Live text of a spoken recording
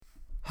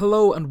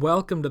Hello and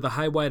welcome to the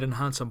High, Wide and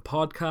Handsome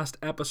podcast,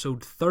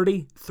 episode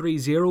 30,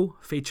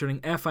 featuring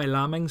F.I.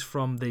 Lambings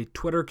from the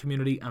Twitter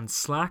community and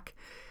Slack.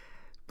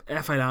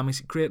 F.I. Lambings,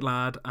 great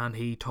lad, and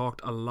he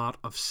talked a lot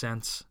of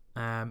sense.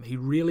 He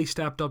really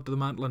stepped up to the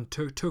mantle and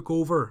took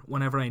over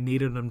whenever I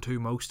needed him to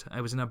most.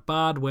 I was in a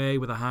bad way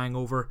with a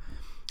hangover,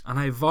 and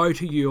I vow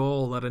to you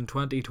all that in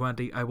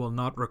 2020 I will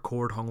not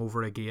record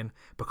hungover again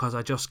because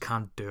I just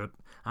can't do it.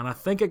 And I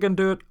think I can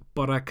do it,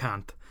 but I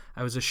can't.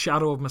 I was a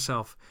shadow of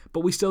myself, but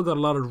we still got a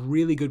lot of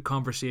really good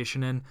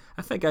conversation in.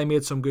 I think I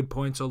made some good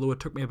points, although it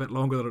took me a bit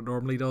longer than it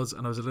normally does,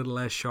 and I was a little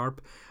less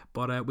sharp.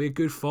 But we had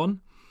good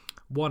fun.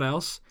 What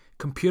else?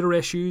 Computer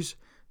issues.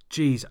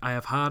 Jeez, I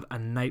have had a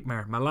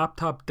nightmare. My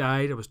laptop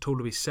died. I was told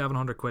to be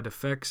 700 quid to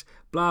fix.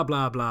 Blah,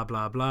 blah, blah,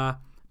 blah, blah.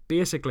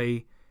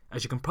 Basically,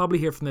 as you can probably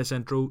hear from this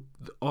intro,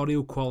 the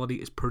audio quality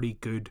is pretty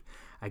good.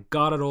 I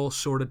got it all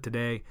sorted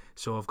today,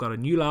 so I've got a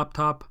new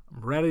laptop.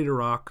 I'm ready to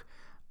rock,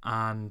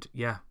 and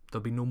yeah,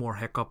 there'll be no more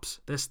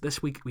hiccups.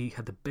 This week we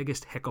had the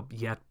biggest hiccup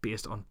yet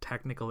based on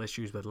technical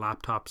issues with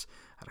laptops.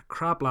 I had a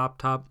crap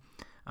laptop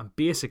and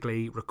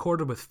basically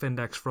recorded with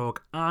Findex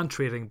Frog and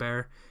Trading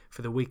Bear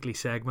for the weekly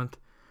segment,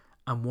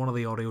 and one of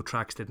the audio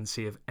tracks didn't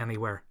save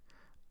anywhere,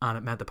 and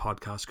it meant the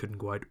podcast couldn't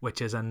go out,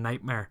 which is a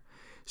nightmare.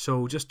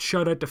 So just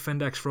shout out to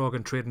Findex Frog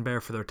and Trading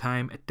Bear for their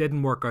time. It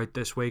didn't work out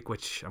this week,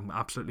 which I'm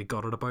absolutely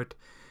gutted about,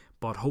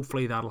 but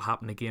hopefully that'll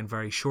happen again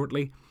very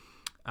shortly.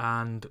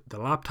 And the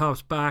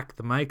laptop's back,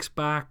 the mic's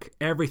back,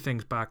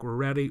 everything's back. We're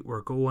ready,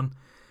 we're going.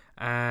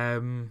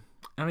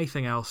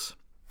 Anything else?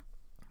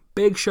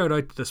 Big shout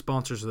out to the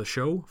sponsors of the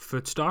show,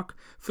 Footstock.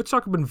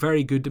 Footstock have been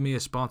very good to me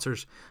as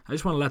sponsors. I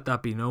just want to let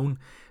that be known.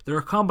 They're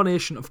a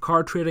combination of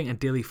card trading and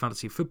daily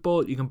fantasy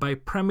football. You can buy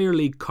Premier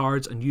League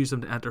cards and use them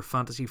to enter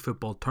fantasy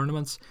football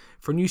tournaments.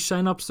 For new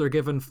sign-ups, they're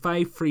given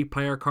 5 free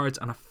player cards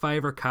and a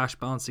 $5 cash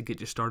balance to get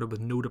you started with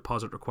no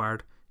deposit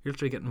required. You're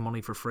literally getting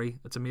money for free.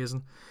 It's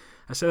amazing.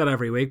 I say that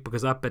every week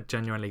because that bit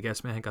genuinely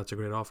gets me. I think that's a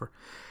great offer.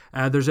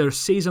 There's a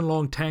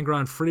season-long 10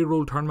 grand free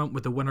roll tournament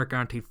with the winner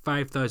guaranteed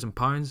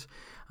 £5,000,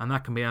 and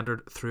that can be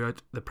entered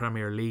throughout the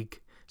Premier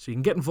League. So you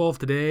can get involved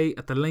today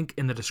at the link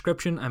in the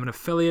description. I'm an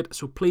affiliate,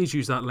 so please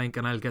use that link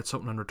and I'll get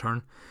something in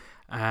return.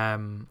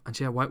 And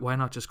yeah, why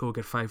not just go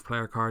get 5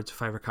 player cards,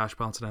 $5 cash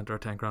balance, and enter a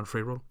 10 grand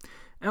free roll?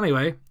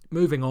 Anyway,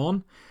 moving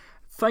on.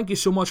 Thank you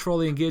so much for all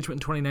the engagement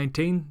in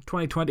 2019.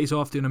 2020 is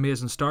off to an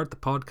amazing start. The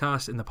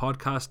podcast in the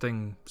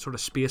podcasting sort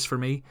of space for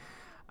me.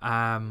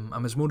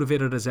 I'm as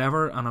motivated as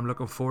ever, and I'm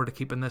looking forward to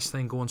keeping this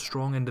thing going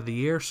strong into the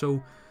year.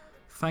 So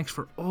thanks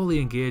for all the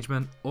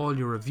engagement, all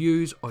your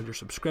reviews, all your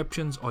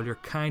subscriptions, all your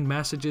kind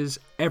messages,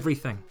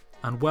 everything.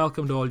 And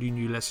welcome to all you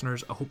new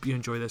listeners. I hope you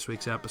enjoy this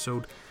week's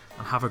episode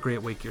and have a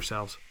great week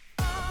yourselves.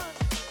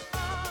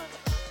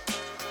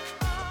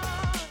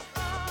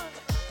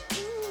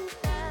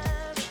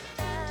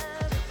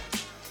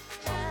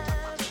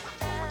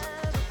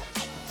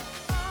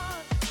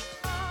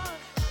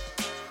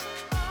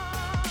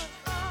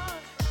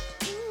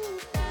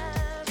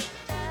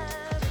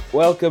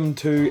 Welcome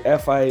to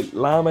F.I.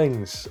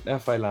 Lambings.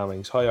 F.I.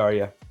 Lambings, how are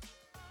you?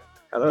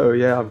 Hello,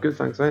 yeah, I'm good,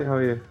 thanks, mate. How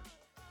are you?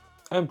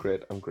 I'm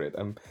great.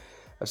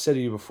 I said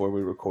to you before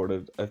we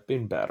recorded, I've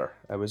been better.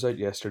 I was out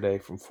yesterday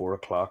from 4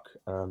 o'clock,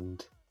 and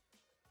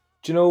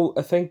do you know,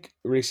 I think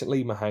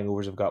recently my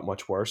hangovers have got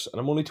much worse, and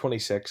I'm only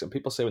 26, and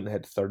people say when they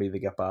hit 30 they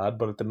get bad,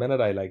 but at the minute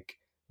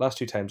last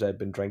 2 times I've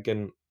been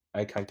drinking,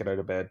 I can't get out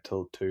of bed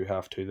till 2,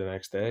 half 2 the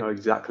next day. No,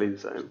 exactly the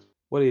same.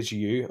 What age are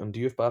you, and do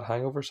you have bad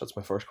hangovers? That's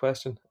my first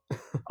question.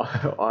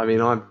 I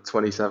mean, I'm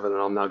 27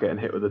 and I'm now getting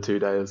hit with the 2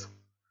 days.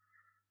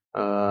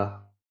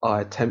 I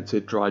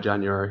attempted dry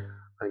January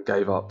and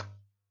gave up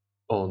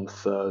on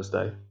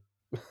Thursday,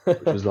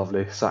 which was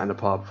lovely. Sat in a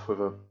pub with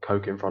a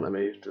Coke in front of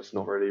me, just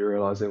not really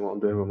realising what I'm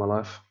doing with my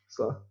life.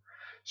 So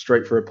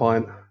straight for a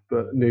pint,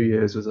 but New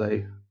Year's was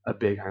a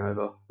big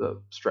hangover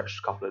that stretched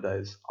a couple of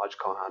days. I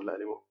just can't handle it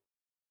anymore.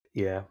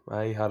 Yeah,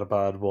 I had a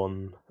bad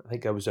one. I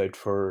think I was out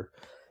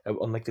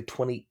on like the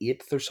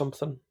 28th or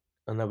something,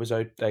 and I was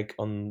out like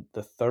on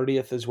the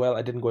 30th as well.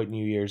 I didn't go out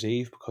New Year's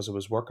Eve because I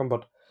was working,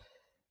 but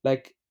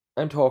like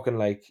I'm talking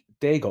like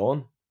day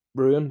gone,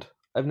 ruined.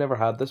 I've never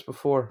had this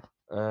before.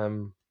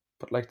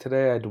 But like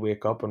today I had to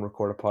wake up and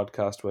record a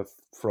podcast with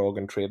Frog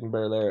and Trading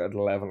Bear there at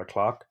 11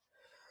 o'clock,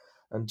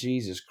 and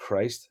Jesus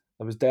Christ,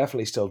 I was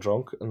definitely still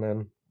drunk. And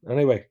then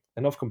anyway,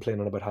 enough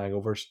complaining about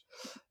hangovers.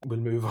 We'll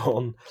move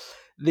on.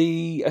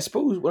 I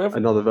suppose whenever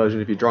Another version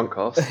of your drunk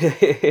cast.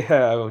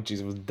 yeah, oh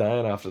jeez, I was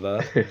dying after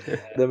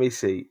that. Let me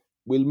see.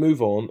 We'll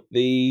move on.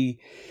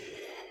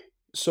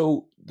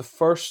 So the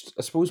first,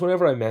 I suppose,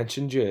 whenever I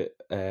mentioned you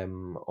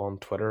on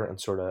Twitter and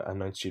sort of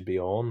announced you'd be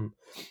on,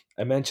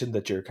 I mentioned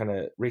that you're kind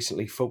of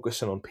recently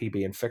focusing on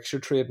PB and fixture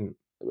trading.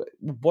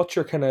 What's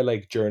your kind of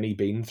like journey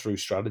been through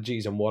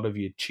strategies, and what have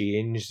you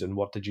changed, and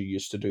what did you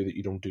used to do that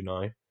you don't do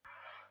now?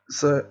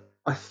 So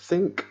I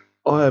think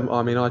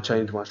I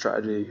changed my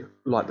strategy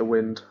like the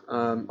wind.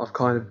 I've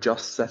kind of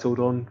just settled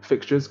on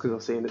fixtures because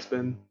I've seen it's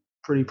been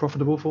pretty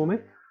profitable for me.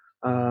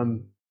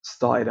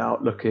 Started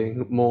out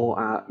looking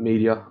more at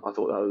media. I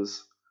thought that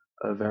was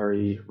a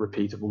very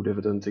repeatable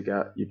dividend to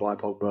get. You buy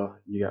Pogba,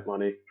 you get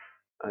money,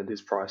 and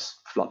his price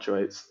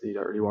fluctuates. You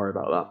don't really worry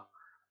about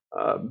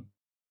that.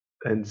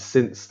 And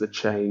since the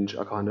change,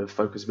 I kind of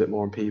focus a bit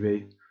more on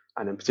PB,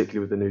 and then particularly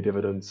with the new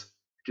dividends,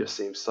 it just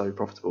seems so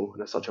profitable. And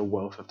there's such a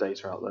wealth of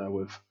data out there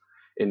with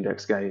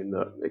index gain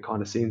that it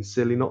kind of seems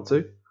silly not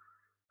to.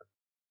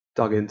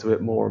 Dug into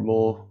it more and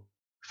more,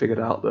 figured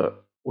out that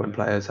when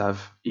players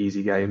have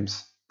easy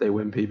games, they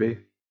win PB.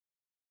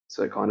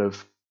 So it kind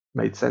of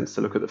made sense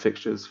to look at the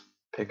fixtures,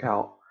 pick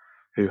out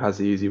who has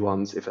the easy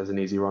ones, if there's an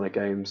easy run of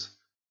games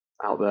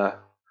out there,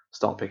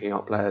 start picking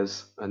up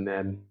players, and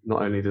then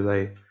not only do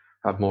they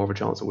have more of a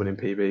chance of winning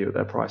PB, but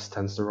their price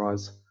tends to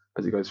rise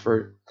as it goes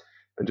through,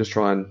 and just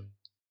try and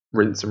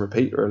rinse and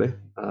repeat, really.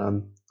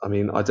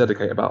 I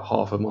dedicate about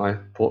half of my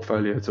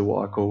portfolio to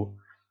what I call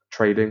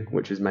trading,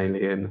 which is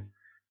mainly in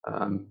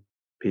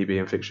PB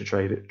and fixture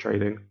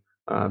trading.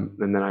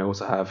 And then I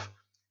also have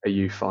a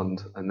youth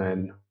fund and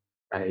then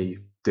a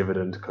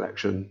dividend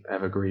collection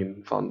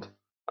evergreen fund,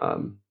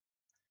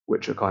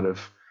 which are kind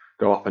of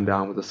go up and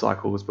down with the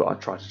cycles, but I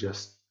try to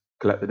just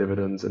collect the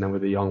dividends. And then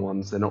with the young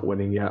ones, they're not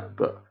winning yet,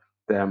 but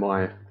they're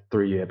my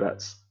 3-year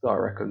bets that I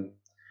reckon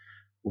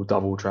will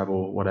double,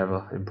 treble,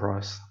 whatever in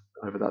price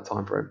over that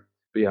time frame.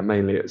 But yeah,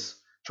 mainly it's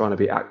trying to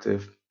be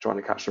active, trying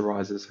to catch the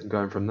rises and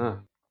going from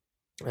there.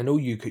 I know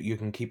you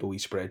can keep a wee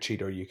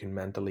spreadsheet, or you can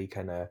mentally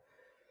kind of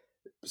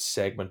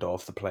segment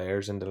off the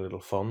players into little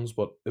funds,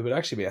 but it would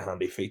actually be a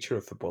handy feature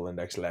of Football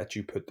Index let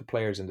you put the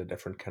players into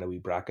different kind of wee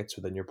brackets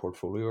within your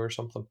portfolio or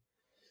something.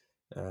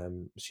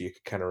 So you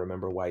could kind of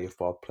remember why you've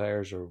bought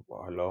players or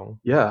how long.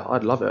 Yeah,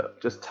 I'd love it.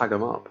 Just tag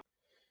them up.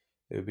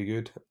 It would be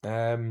good.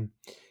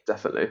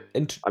 Definitely.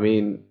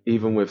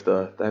 Even with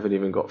they haven't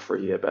even got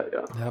 3-year bet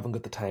yet. They haven't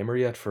got the timer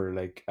yet for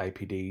like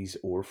IPDs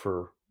or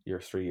for your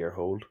 3-year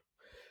hold,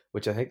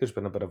 which I think there's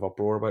been a bit of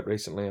uproar about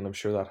recently, and I'm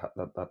sure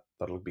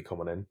that'll be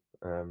coming in.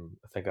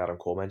 I think Adam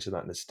Cole mentioned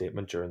that in his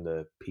statement during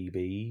the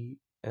PB,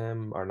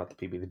 or not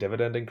the PB, the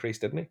dividend increase,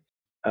 didn't he?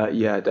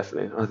 Yeah,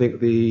 definitely. I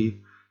think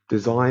the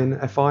Design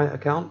FI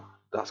account,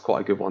 that's quite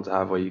a good one to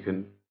have, where you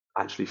can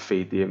actually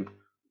feed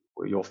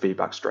your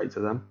feedback straight to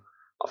them.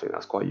 I think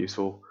that's quite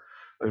useful.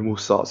 And we'll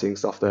start seeing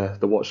stuff there.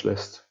 The watch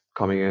list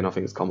coming in, I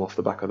think it's come off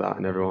the back of that,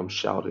 and everyone's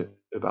shouted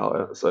about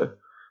it. So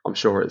I'm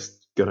sure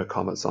it's going to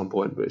come at some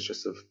point, but it's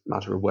just a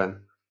matter of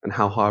when and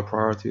how high a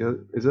priority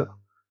is it.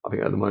 I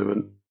think at the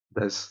moment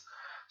there's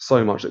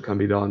so much that can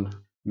be done.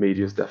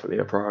 Media is definitely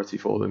a priority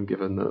for them,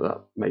 given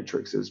that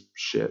matrix is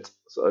shit.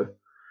 So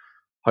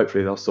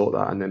hopefully they'll sort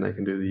that, and then they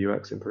can do the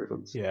UX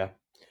improvements. Yeah.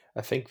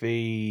 I think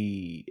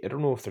I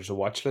don't know if there's a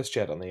watch list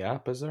yet on the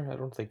app, is there? I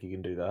don't think you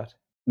can do that.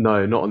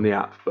 No, not on the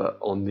app, but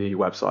on the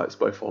websites,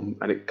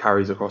 and it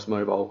carries across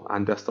mobile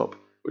and desktop,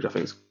 which I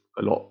think is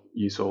a lot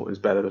useful. It's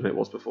better than it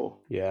was before.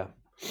 Yeah,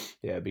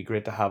 it'd be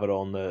great to have it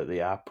on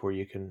the app where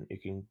you can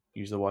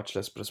use the watch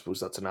list. But I suppose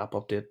that's an app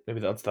update. Maybe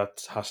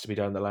that has to be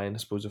down the line. I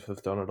suppose if they've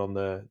done it on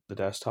the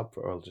desktop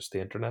or just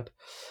the internet.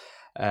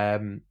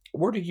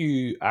 Where do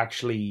you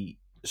actually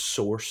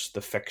source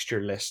the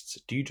fixture lists?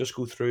 Do you just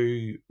go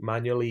through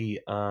manually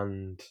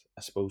and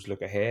I suppose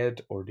look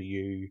ahead, or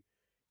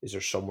is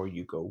there somewhere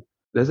you go?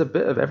 There's a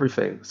bit of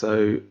everything.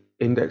 So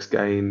Index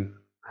Gain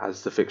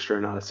has the fixture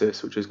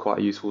analysis, which is quite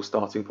a useful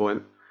starting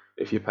point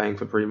if you're paying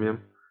for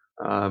premium,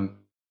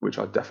 which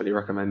I'd definitely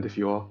recommend if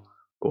you are,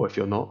 or if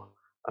you're not.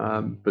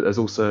 But there's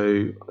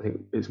also, I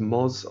think it's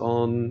Moz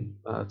on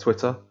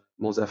Twitter,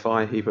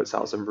 MozFI. He puts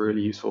out some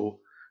really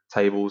useful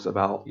tables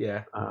about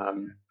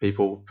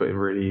people putting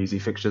really easy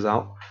fixtures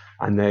out.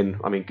 And then,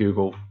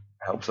 Google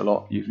helps a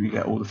lot. You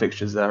get all the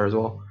fixtures there as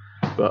well.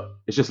 But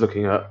it's just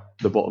looking at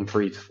the bottom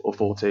 3 or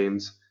 4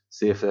 teams,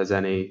 see if there's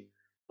any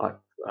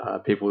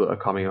people that are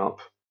coming up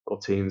or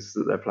teams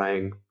that they're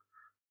playing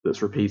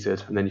that's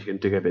repeated, and then you can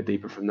dig a bit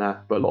deeper from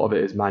there. But a lot of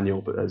it is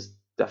manual, but there's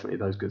definitely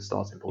those good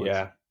starting points.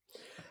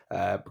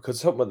 Yeah, because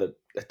something that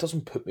it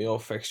doesn't put me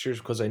off fixtures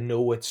because I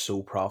know it's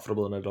so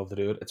profitable and I'd love to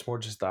do it. It's more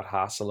just that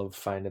hassle of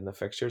finding the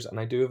fixtures, and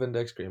I do have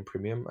Index Green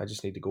Premium. I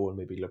just need to go and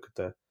maybe look at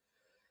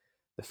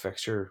the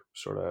fixture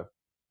sort of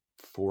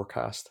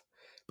forecast,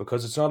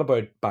 because it's not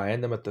about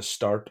buying them at the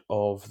start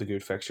of the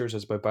good fixtures.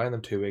 It's about buying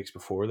them 2 weeks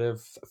before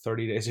they've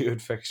 30 days of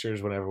good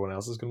fixtures when everyone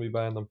else is going to be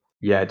buying them.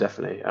 Yeah,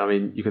 definitely.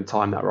 You can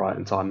time that right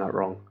and time that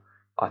wrong.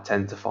 I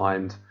tend to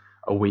find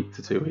a week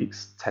to 2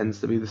 weeks tends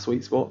to be the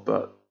sweet spot,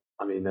 but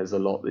there's a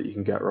lot that you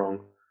can get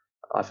wrong.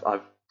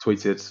 I've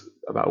tweeted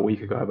about a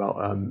week ago about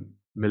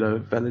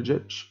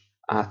Milojevic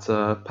at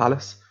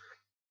Palace,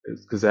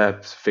 because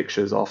their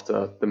fixtures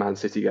after the Man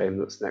City game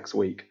that's next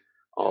week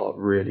are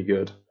really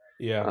good.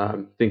 Yeah.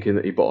 Thinking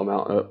that he bottomed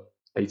out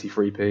at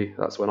 83p,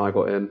 that's when I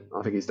got in.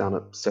 I think he's down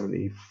at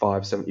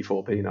 75,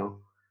 74p now.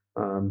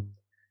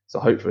 So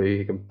hopefully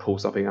he can pull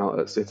something out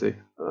at City.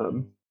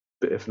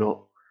 But if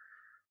not,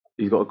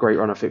 he's got a great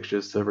run of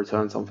fixtures to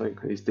return something.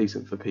 He's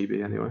decent for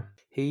PB anyway.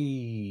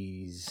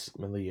 He's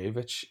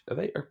Milijevic.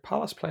 Are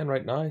Palace playing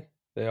right now?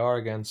 They are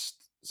against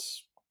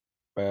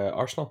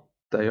Arsenal.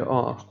 They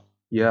are.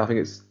 Yeah, I think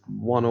it's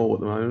 1-1 at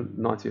the moment,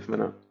 90th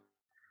minute.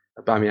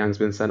 Aubameyang's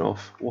been sent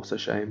off. What a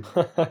shame.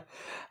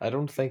 I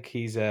don't think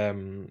he's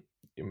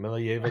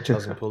Milijevic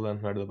hasn't pulled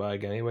anything out of the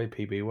bag anyway,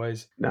 PB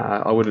wise.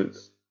 Nah, I wouldn't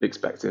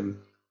expect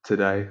him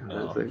today. I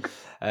don't No. think.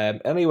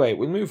 Anyway,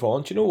 we'll move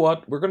on. Do you know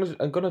what?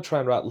 I'm gonna try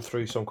and rattle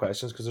through some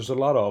questions because there's a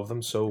lot of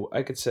them. So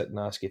I could sit and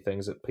ask you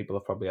things that people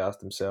have probably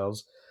asked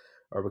themselves,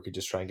 or we could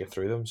just try and get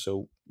through them.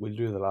 So we'll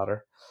do the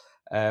latter.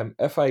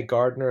 F.I.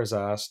 Gardner has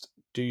asked,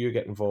 do you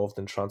get involved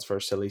in transfer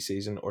silly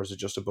season, or is it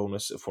just a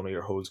bonus if one of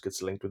your holds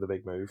gets linked with a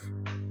big move?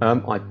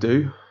 I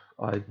do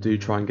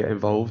try and get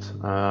involved,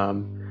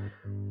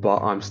 but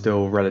I'm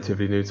still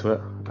relatively new to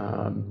it.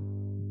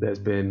 There's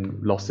been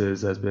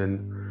losses, there's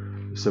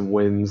been some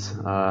wins.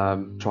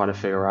 Trying to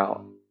figure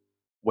out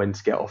when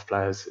to get off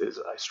players is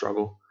a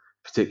struggle,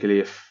 particularly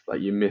if like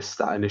you miss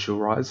that initial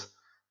rise.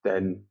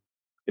 Then,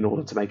 in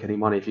order to make any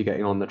money, if you're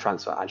getting on, the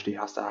transfer actually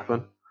has to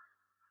happen.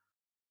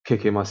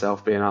 Kicking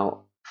myself being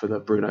out for the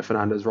Bruno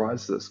Fernandes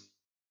rise that's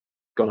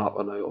gone up,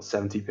 I know,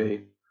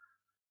 70p.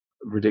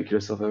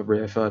 Ridiculous of a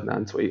Rio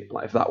Ferdinand tweet.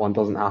 Like if that one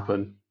doesn't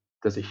happen,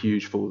 there's a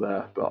huge fall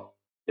there. But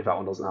if that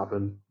one doesn't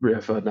happen,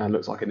 Rio Ferdinand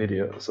looks like an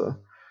idiot. So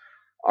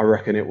I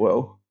reckon it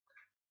will.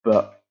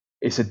 But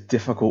it's a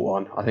difficult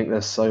one. I think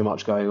there's so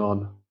much going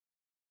on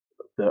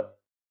that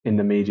in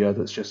the media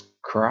that's just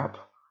crap.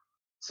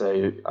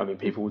 So I mean,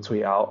 people will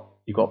tweet out.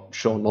 You got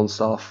Sean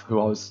Longstaff, who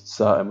I was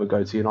certain would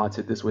go to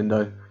United this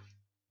window,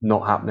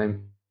 not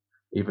happening,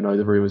 even though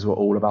the rumours were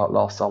all about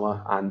last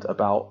summer and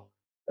about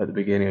at the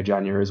beginning of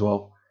January as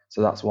well.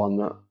 So that's one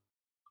that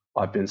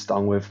I've been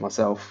stung with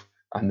myself,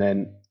 and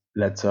then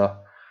led to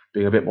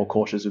being a bit more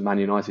cautious with Man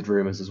United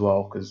rumours as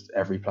well, because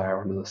every player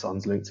under the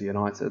sun's linked to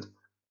United,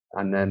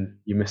 and then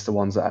you miss the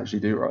ones that actually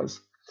do rise.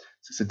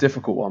 So it's a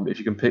difficult one, but if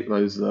you can pick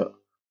those that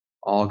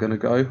are going to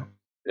go,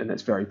 then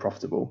it's very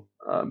profitable.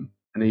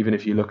 And even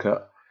if you look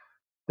at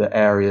the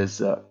areas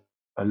that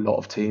a lot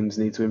of teams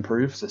need to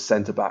improve, so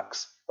centre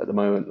backs at the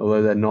moment,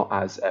 although they're not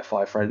as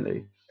FI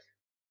friendly,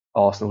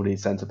 Arsenal need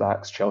centre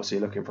backs, Chelsea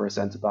are looking for a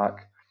centre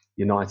back,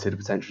 United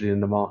potentially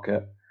in the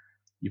market.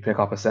 You pick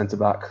up a centre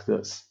back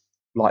that's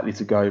likely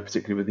to go,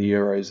 particularly with the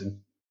Euros and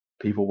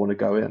people want to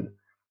go in,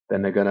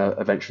 then they're going to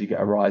eventually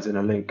get a rise in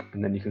a link,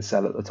 and then you can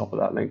sell at the top of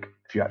that link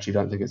if you actually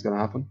don't think it's going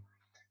to happen.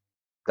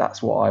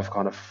 That's what I've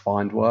kind of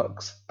find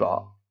works,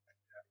 but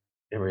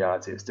in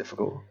reality, it's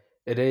difficult.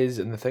 It is,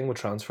 and the thing with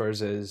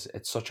transfers is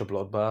it's such a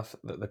bloodbath.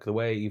 Like the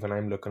way even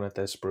I'm looking at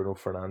this, Bruno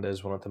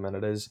Fernandes one at the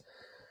minute is,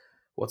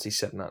 what's he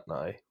sitting at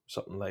now?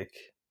 Something like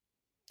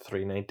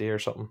 390 or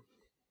something.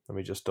 Let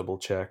me just double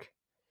check.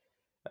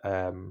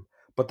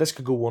 But this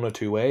could go one or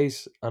two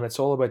ways, and it's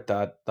all about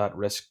that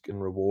risk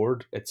and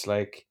reward. It's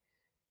like,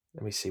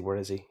 let me see, where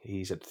is he?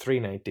 He's at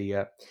 390.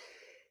 Yeah,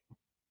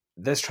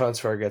 this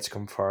transfer gets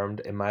confirmed.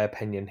 In my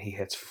opinion, he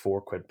hits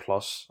 £4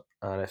 plus,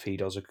 and if he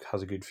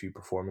has a good few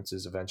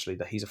performances, eventually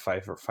that he's a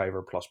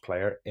fiver plus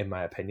player. In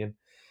my opinion,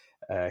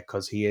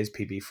 because he is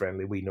PB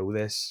friendly. We know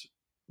this.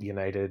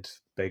 United,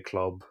 big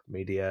club,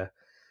 media,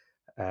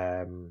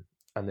 and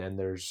then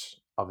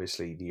there's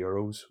obviously the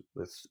Euros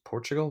with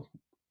Portugal.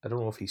 I don't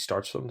know if he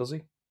starts them, does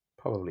he?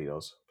 Probably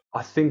does.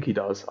 I think he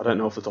does. I don't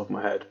know off the top of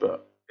my head,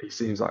 but he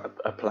seems like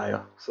a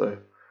player. So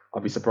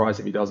I'd be surprised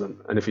if he doesn't.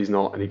 And if he's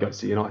not and he goes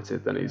to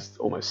United, then he's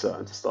almost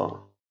certain to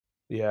start.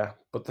 Yeah,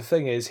 but the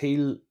thing is,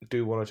 he'll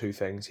do one or two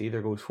things. He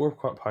either goes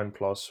 £4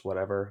 plus,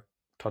 whatever,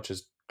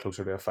 touches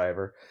closer to a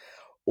fiver,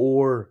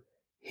 or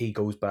he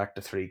goes back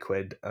to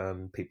 £3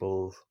 and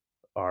people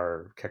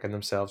are kicking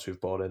themselves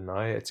who've bought in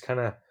now. It's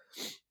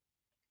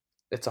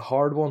a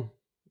hard one.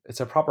 It's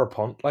a proper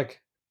punt,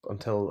 like,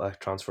 until a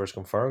transfer is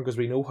confirmed, because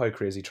we know how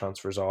crazy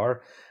transfers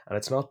are, and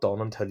it's not done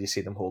until you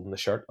see them holding the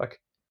shirt, like.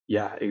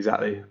 Yeah,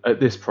 exactly. At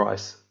this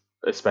price,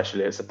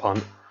 especially, it's a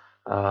punt.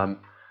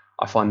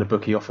 I find the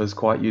bookie offers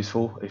quite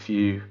useful. If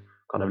you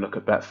kind of look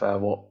at Betfair,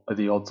 what are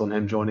the odds on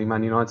him joining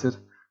Man United?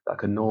 That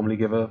can normally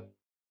give a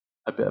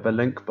bit of a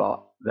link,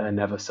 but they're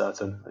never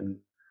certain. And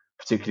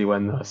particularly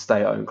when the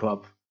stay-at-home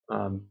club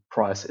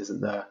price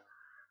isn't there,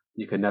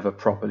 you can never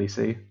properly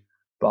see.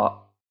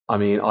 But I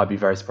mean, I'd be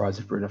very surprised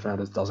if Bruno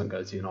Fernandes doesn't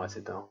go to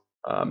United now.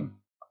 I'm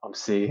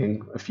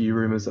seeing a few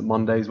rumours that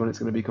Monday's when it's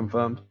going to be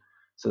confirmed,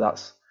 so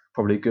that's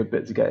probably a good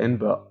bit to get in.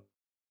 But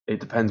it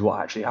depends what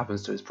actually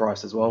happens to his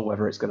price as well,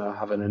 whether it's going to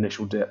have an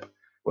initial dip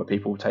where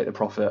people take the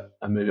profit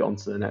and move it on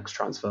to the next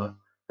transfer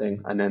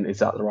thing, and then is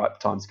that the right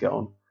time to get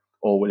on,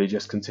 or will he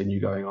just continue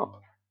going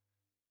up?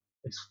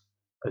 It's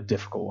a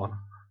difficult one,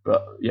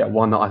 but yeah,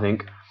 one that I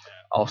think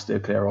I'll steer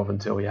clear of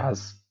until he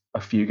has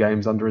a few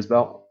games under his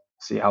belt,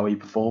 see how he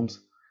performs,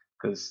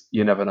 because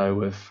you never know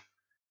with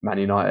Man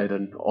United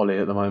and Ollie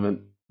at the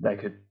moment. They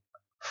could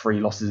 3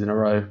 losses in a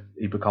row.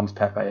 He becomes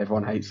Pepe,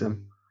 everyone hates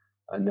him,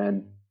 and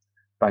then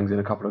bangs in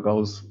a couple of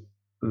goals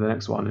for the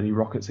next one, and he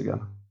rockets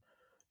again.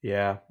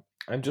 Yeah,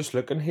 I'm just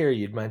looking here.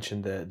 You'd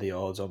mentioned the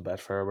odds on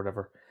Betfair or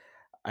whatever.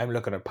 I'm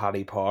looking at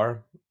Paddy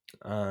Power,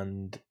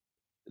 and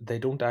they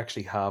don't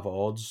actually have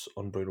odds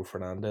on Bruno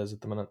Fernandes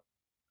at the minute.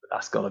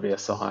 That's got to be a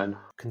sign.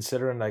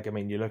 Considering, like, I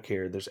mean, you look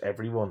here, there's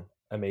everyone.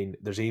 I mean,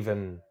 there's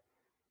even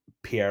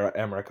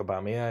Pierre-Emerick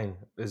Aubameyang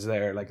is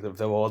there, like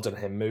the odds on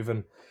him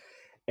moving.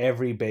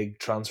 Every big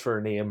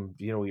transfer name,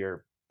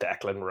 your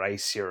Declan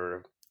Rice,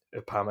 your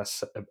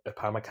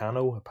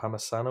Upamecano,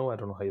 I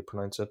don't know how you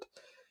pronounce it.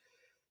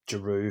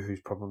 Giroud,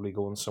 who's probably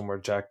going somewhere.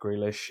 Jack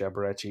Grealish,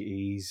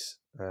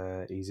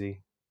 Eberechi,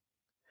 easy.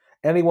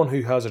 Anyone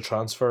who has a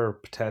transfer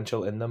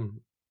potential in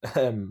them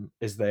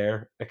is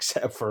there,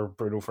 except for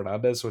Bruno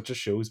Fernandes, which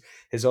just shows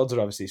his odds are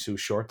obviously so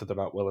short that they're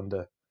not willing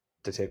to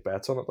take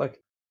bets on it. Like,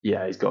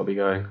 Yeah, he's got to be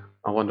going.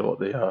 I wonder what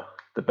the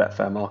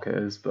Betfair market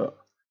is, but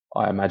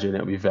I imagine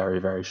it'll be very,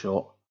 very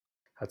short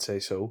I'd say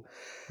so.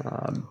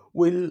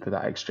 For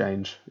that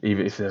exchange,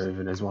 even if there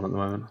even is one at the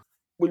moment.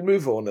 We'll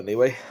move on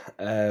anyway.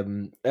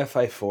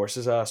 FI Force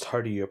has asked,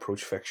 how do you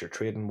approach fixture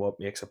trading? What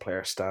makes a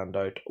player stand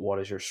out? What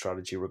is your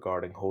strategy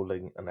regarding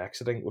holding and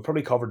exiting? We've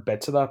probably covered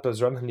bits of that, but is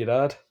there anything you'd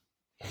add?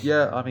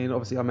 Yeah, I mean,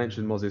 obviously I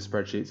mentioned Moz's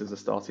spreadsheets as a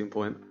starting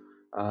point,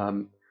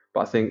 but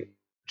I think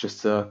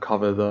just to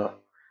cover the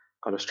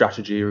kind of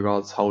strategy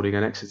regards holding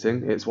and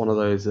exiting, it's one of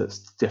those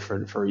that's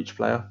different for each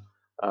player.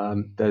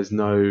 There's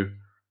no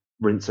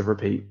rinse and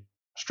repeat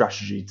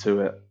strategy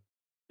to it.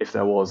 If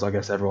there was, I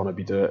guess everyone would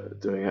be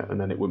doing it, and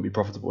then it wouldn't be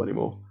profitable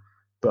anymore.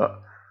 But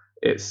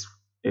it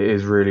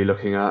is really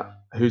looking at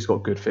who's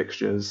got good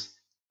fixtures.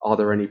 Are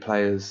there any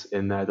players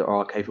in there that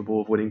are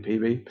capable of winning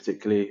PB,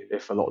 particularly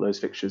if a lot of those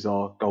fixtures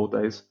are gold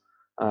days?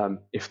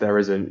 If there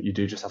isn't, you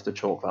do just have to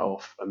chalk that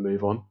off and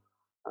move on.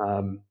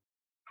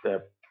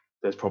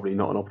 There's probably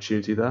not an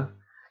opportunity there.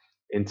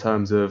 In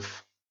terms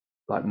of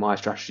like my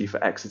strategy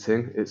for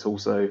exiting, it's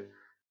also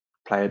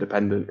player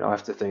dependent. I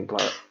have to think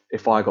like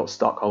if I got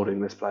stuck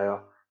holding this player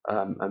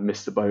and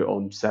missed the boat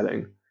on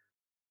selling,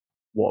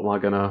 what am I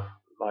gonna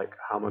like?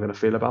 How am I gonna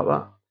feel about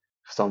that?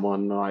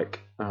 Someone like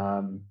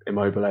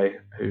Immobile,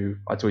 who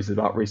I tweeted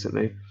about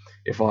recently,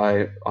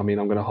 I mean,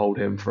 I'm gonna hold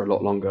him for a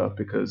lot longer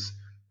because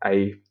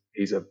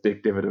he's a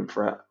big dividend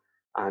threat,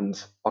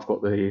 and I've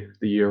got the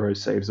Euro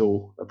saves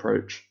all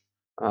approach,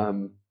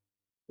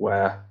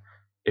 where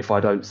if I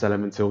don't sell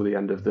him until the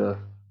end of the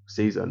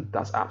season,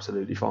 that's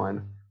absolutely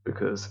fine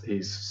because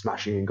he's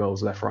smashing in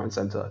goals left, right, and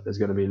centre. There's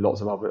going to be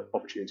lots of other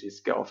opportunities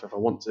to get off if I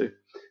want to,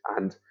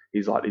 and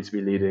he's likely to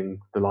be leading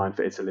the line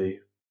for Italy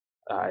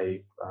at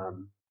a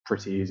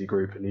pretty easy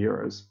group in the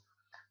Euros.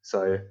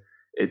 So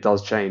it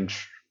does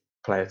change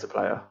player to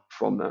player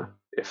from there.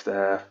 If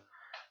their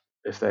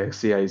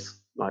CA's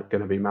like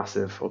going to be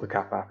massive or the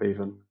cap app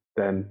even,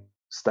 then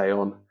stay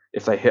on.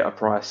 If they hit a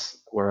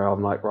price where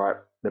I'm like, right,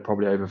 they're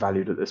probably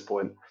overvalued at this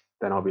point,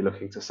 then I'll be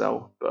looking to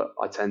sell. But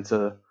I tend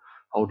to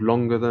hold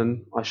longer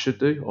than I should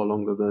do, or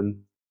longer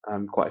than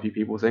quite a few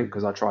people think,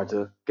 because I try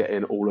to get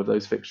in all of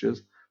those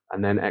fixtures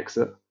and then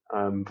exit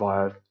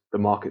via the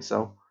market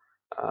sell.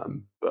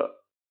 But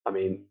I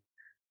mean,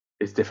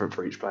 it's different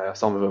for each player.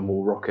 Some of them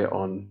will rocket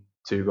on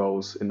 2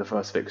 goals in the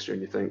first fixture,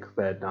 and you think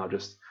they're now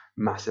just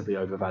massively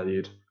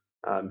overvalued.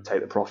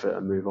 Take the profit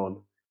and move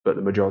on. But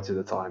the majority of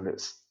the time,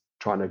 it's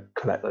trying to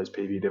collect those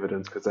PV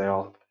dividends because they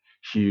are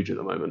huge at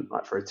the moment.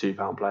 Like for a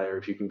 £2 player,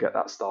 if you can get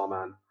that star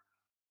man,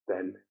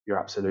 then you're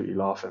absolutely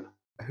laughing.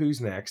 Who's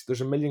next?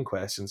 There's a million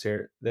questions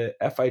here. The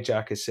FI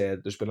Jack has said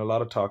there's been a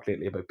lot of talk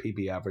lately about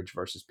PB average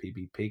versus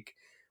PB peak.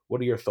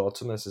 What are your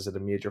thoughts on this? Is it a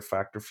major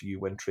factor for you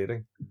when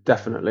trading?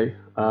 Definitely.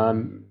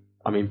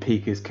 I mean,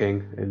 peak is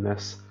king in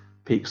this.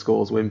 Peak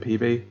scores win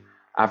PB.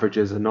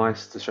 Averages are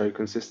nice to show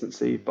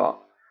consistency, but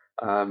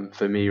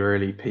for me,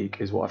 really,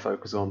 peak is what I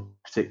focus on,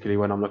 particularly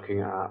when I'm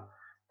looking at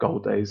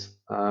gold days,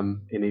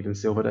 in even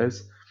silver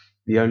days.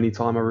 The only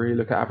time I really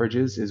look at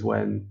averages is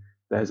when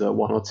there's a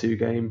 1 or 2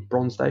 game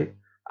bronze day,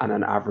 and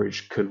an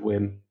average could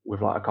win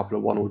with like a couple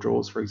of 1-all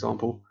draws, for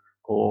example,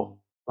 or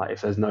like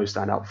if there's no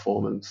standout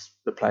performance,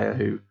 the player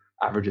who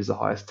averages the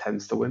highest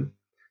tends to win.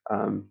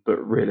 But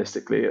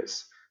realistically,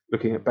 it's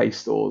looking at base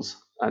stores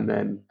and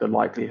then the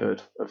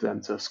likelihood of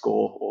them to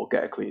score or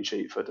get a clean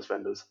sheet for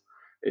defenders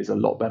is a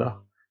lot better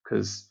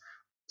because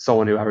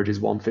someone who averages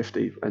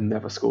 150 and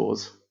never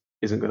scores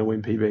isn't going to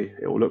win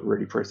PB. It will look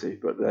really pretty,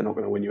 but they're not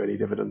going to win you any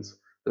dividends.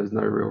 There's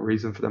no real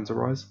reason for them to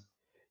rise.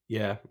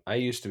 Yeah, I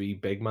used to be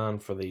big man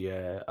for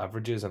the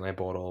averages, and I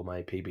bought all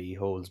my PB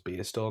holds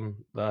based on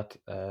that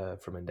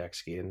from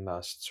Index Gain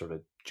last sort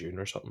of June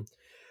or something.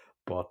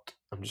 But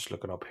I'm just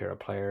looking up here a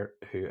player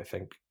who I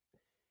think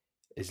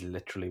is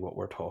literally what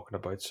we're talking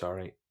about.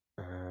 Sorry,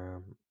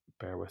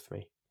 bear with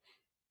me.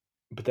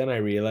 But then I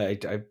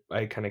realized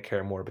I kind of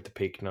care more about the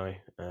peak now.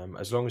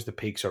 As long as the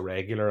peaks are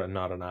regular and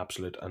not an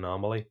absolute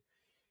anomaly.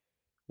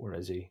 Where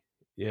is he?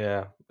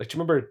 Yeah, like do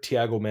you remember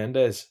Thiago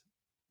Mendes?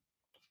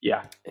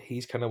 Yeah,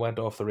 He's kind of went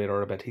off the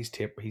radar a bit. He's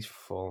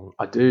fallen.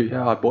 I do.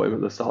 Yeah, I bought him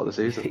at the start of the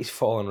season. He's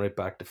fallen right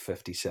back to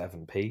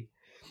 57p.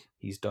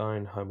 He's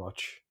down how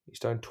much? He's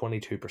down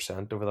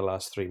 22% over the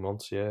last 3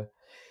 months. Yeah.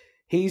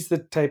 He's the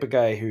type of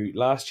guy who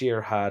last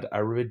year had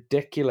a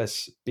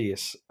ridiculous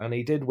base and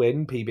he did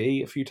win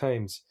PB a few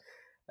times.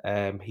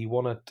 He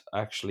won it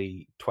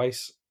actually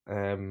twice.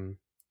 And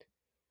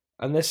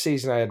this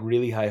season I had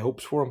really high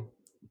hopes for him.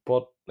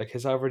 But like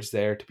his average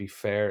there, to be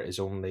fair, is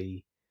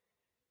only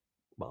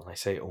well, I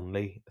say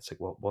only, it's like,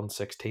 what,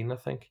 116, I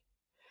think.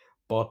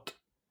 But,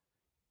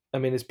 I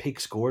mean, his peak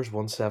score is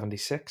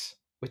 176,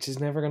 which is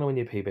never going to win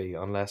you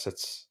PB unless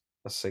it's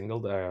a single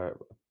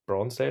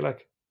bronze day,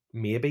 like,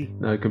 maybe.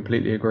 No,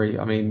 completely agree.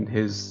 I mean,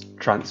 his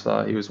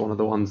transfer, he was one of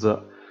the ones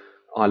that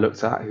I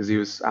looked at because he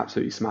was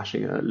absolutely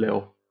smashing it at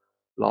Lille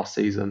last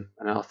season.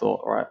 And I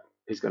thought, all right,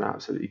 he's going to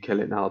absolutely kill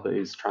it now that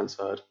he's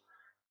transferred.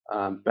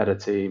 Better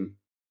team,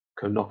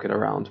 can knock it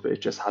around, but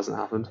it just hasn't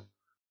happened.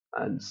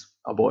 And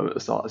I bought him at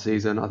the start of the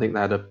season. I think they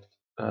had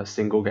a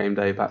single game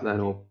day back then,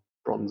 or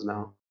bronze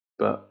now.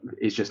 But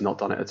he's just not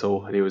done it at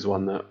all. And he was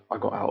one that I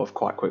got out of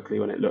quite quickly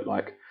when it looked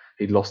like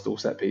he'd lost all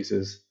set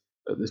pieces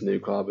at this new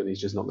club, and he's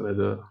just not going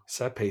to do it.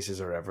 Set pieces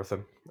are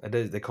everything. It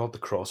is. They call it the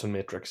crossing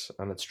matrix,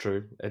 and it's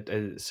true.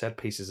 Set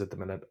pieces at the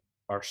minute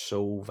are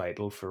so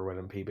vital for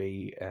winning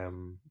PB.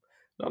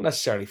 Not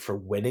necessarily for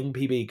winning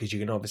PB, because you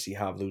can obviously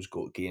have those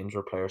games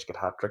where players get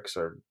hat tricks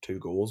or 2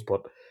 goals,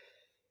 but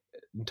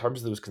in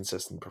terms of those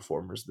consistent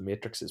performers, the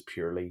matrix is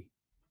purely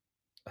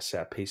a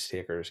set piece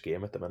taker's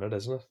game at the minute,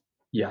 isn't it?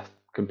 Yeah,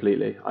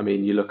 completely. I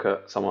mean, you look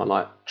at someone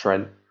like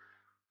Trent,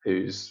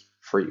 who's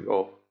free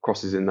or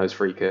crosses in those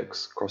free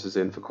kicks, crosses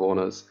in for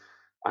corners,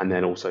 and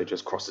then also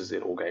just crosses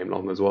in all game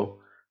long as well.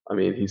 I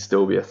mean, he'd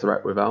still be a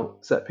threat without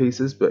set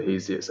pieces, but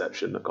he's the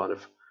exception that kind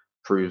of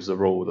proves the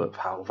rule of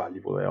how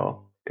valuable they are.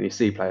 And you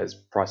see players'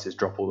 prices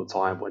drop all the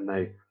time when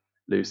they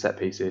lose set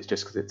pieces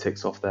just because it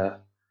ticks off their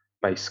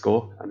base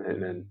score, and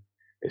then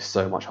it's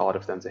so much harder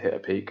for them to hit a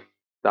peak.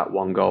 That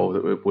one goal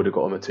that would have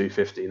got him a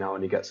 250 now,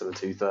 and he gets them a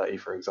 230,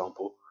 for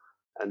example,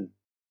 and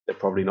they're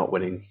probably not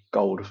winning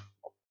gold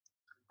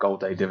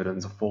day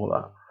dividends for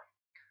that.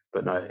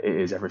 But no, it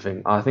is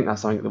everything. I think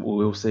that's something that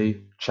we'll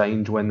see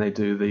change when they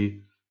do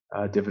the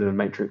dividend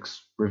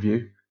matrix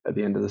review at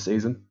the end of the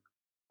season.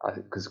 I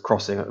think because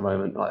crossing at the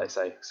moment, like I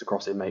say, it's a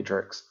crossing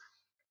matrix.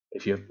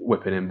 If you're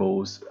whipping in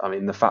balls, I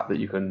mean, the fact that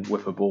you can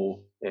whip a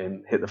ball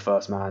in, hit the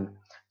first man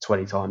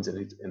 20 times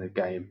in a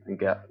game and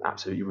get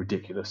absolutely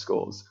ridiculous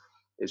scores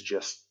is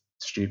just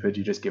stupid.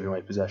 You're just giving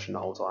away possession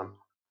the whole time.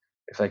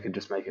 If they can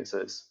just make it so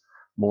it's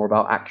more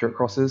about accurate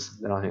crosses,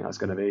 then I think that's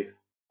going to be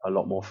a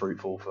lot more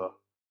fruitful for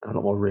and a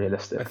lot more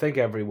realistic. I think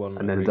everyone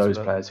and then agrees those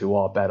with players who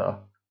are better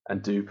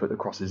and do put the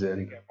crosses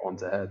in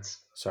onto heads.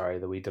 Sorry,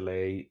 the wee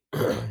delay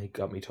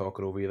got me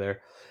talking over you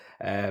there.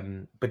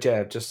 But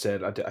yeah, just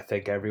said, I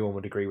think everyone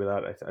would agree with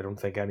that. I don't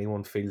think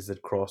anyone feels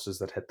that crosses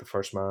that hit the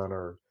first man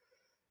or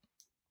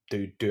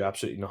do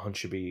absolutely nothing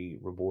should be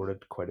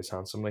rewarded quite as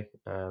handsomely.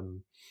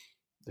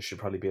 There should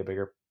probably be a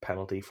bigger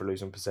penalty for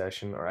losing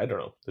possession, or I don't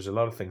know. There's a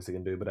lot of things they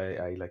can do, but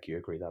I like you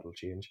agree that'll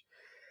change.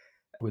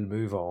 We'll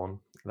move on.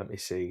 Let me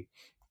see.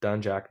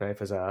 Dan Jackknife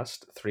has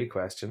asked 3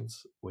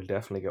 questions. We'll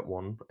definitely get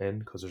one in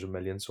because there's a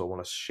million, so I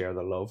want to share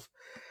the love.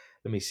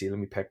 Let me see. Let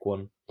me pick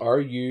one. Are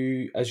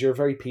you, as you're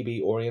very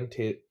PB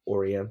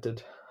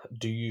oriented,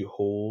 do you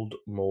hold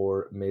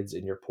more mids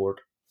in your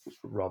port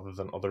rather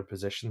than other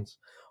positions?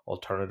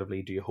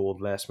 Alternatively, do you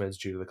hold less mids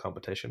due to the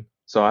competition?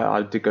 So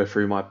I did go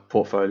through my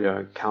portfolio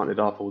and counted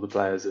up all the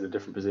players in the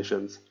different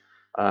positions.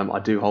 I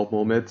do hold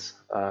more mids.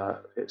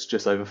 It's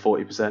just over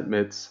 40%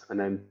 mids and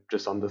then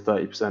just under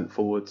 30%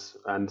 forwards,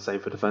 and same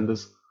for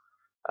defenders.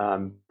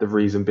 The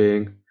reason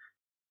being,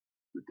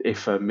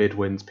 if a mid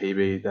wins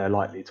PB, they're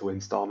likely to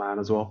win Starman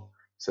as well.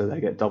 So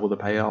they get double the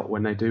payout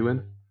when they do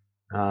win,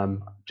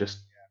 just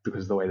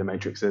because of the way the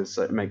matrix is.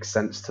 So it makes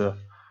sense to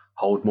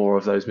hold more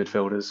of those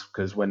midfielders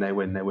because when they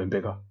win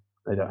bigger.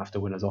 They don't have to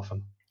win as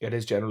often. It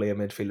is generally a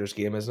midfielder's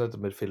game, isn't it? The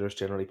midfielders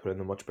generally put in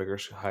the much bigger,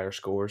 higher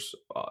scores,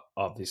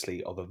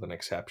 obviously, other than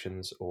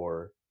exceptions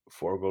or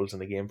 4 goals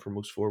in a game for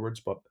most forwards.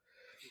 But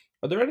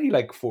are there any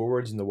like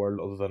forwards in the world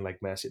other than like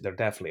Messi? There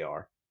definitely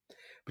are.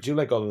 But you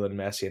like other than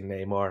Messi and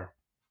Neymar,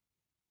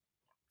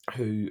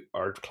 who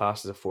are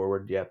classed as a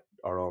forward yet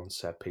are on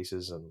set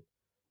pieces and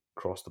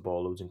cross the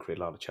ball loads and create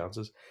a lot of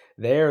chances.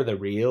 They're the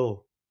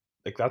real,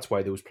 like that's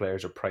why those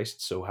players are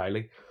priced so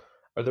highly.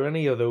 Are there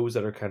any of those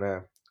that are kind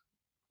of,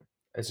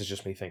 this is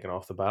just me thinking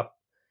off the bat,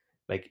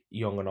 like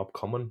young and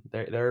upcoming?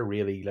 They're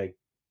really like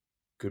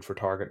good for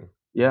targeting.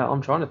 Yeah,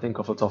 I'm trying to think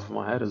off the top of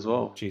my head as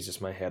well.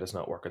 Jesus, my head is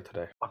not working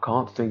today. I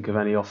can't think of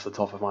any off the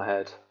top of my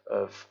head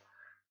of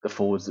the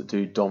forwards that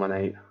do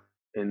dominate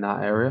in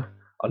that area.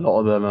 A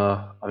lot of them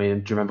are, I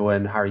mean, do you remember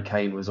when Harry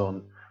Kane was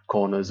on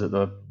corners at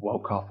the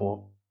World Cup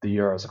or the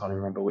Euros? I can't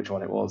even remember which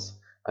one it was.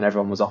 And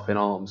everyone was up in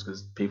arms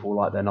because people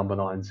like their number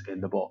 9s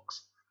in the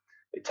box.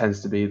 It tends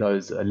to be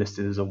those that are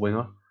listed as a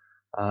winger.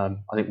 I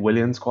think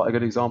Willian's quite a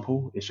good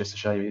example. It's just a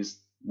shame he's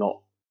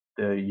not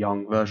the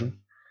young version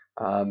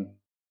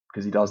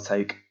because he does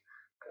take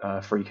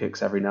free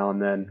kicks every now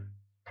and then,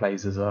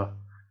 plays as a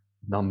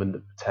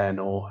number 10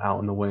 or out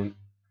on the wing.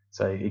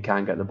 So he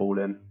can get the ball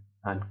in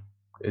and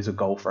is a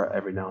goal threat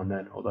every now and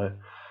then, although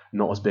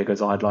not as big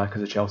as I'd like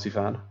as a Chelsea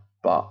fan.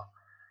 But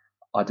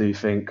I do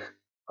think,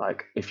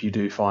 like, if you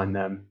do find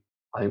them,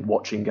 I think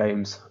watching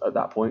games at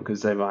that point,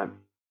 because they might,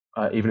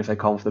 even if they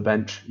come off the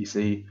bench, you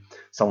see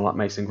someone like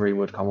Mason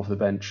Greenwood come off the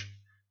bench.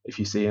 If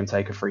you see him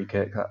take a free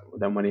kick,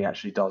 then when he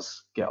actually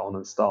does get on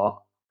and start,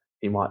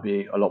 he might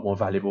be a lot more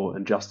valuable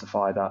and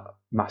justify that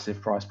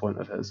massive price point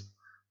of his.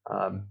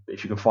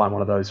 If you can find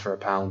one of those for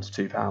 £1,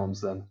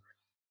 £2,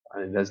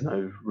 then there's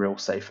no real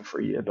safer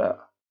 3-year bet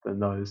than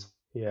those.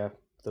 Yeah,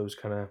 those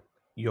kind of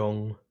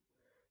young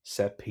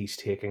set piece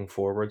taking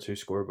forwards who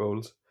score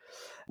goals.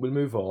 We'll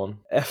move on.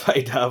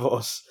 FI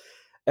Davos.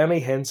 Any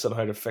hints on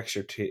how to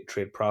fixture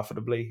trade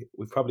profitably?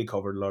 We've probably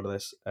covered a lot of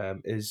this.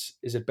 Is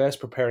it best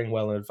preparing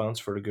well in advance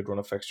for a good run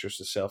of fixtures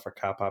to sell for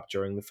cap up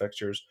during the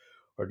fixtures,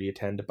 or do you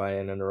tend to buy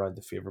in and around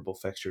the favourable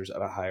fixtures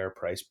at a higher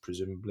price,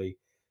 presumably,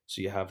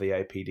 so you have the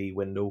IPD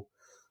window?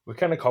 We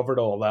kind of covered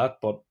all that,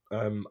 but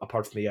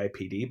apart from the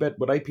IPD bit,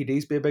 would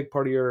IPDs be a big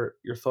part of your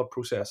thought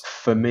process?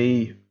 For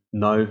me,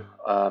 no.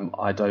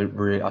 I don't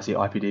really. I see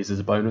IPDs as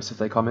a bonus if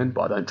they come in,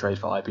 but I don't trade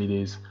for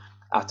IPDs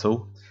at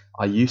all.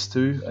 I used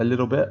to a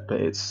little bit,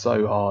 but it's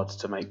so hard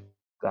to make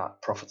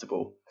that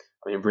profitable.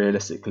 I mean,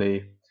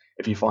 realistically,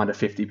 if you find a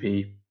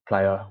 50p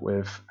player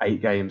with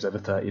 8 games over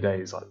 30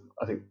 days,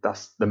 I think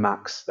that's the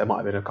max. There might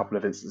have been a couple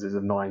of instances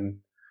of 9,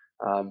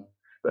 but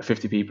a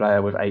 50p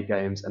player with 8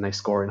 games and they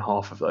score in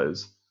half of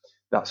those,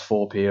 that's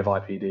 4p of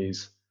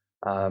IPDs,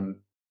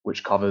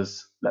 which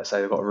covers, let's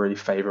say they've got a really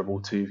favourable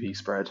 2p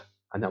spread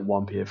and then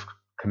 1p of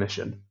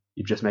commission.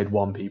 You've just made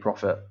 1p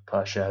profit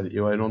per share that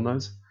you own on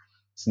those.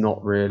 It's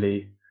not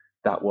really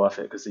that worth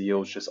it because the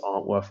yields just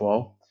aren't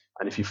worthwhile.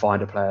 And if you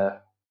find a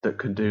player that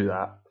can do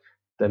that,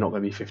 they're not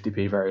going to be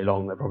 50p very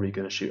long. They're probably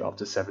going to shoot up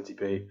to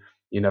 70p.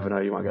 You never know,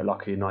 you might get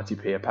lucky,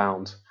 90p a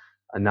pound.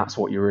 And that's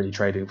what you're really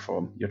trading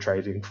from. You're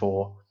trading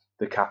for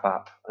the cap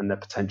app and the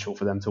potential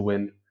for them to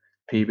win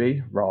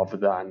PB rather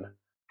than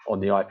on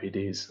the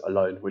IPDs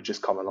alone, which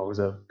just come along as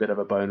a bit of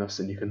a bonus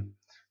and you can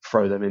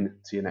throw them into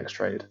your next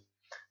trade.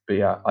 But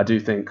yeah, I do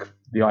think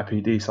the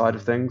IPD side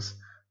of things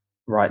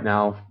right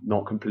now,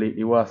 not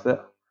completely worth it,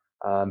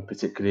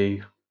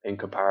 particularly in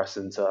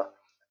comparison to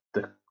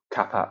the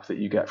cap app that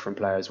you get from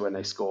players when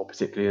they score,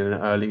 particularly in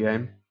an early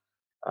game.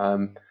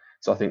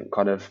 So I think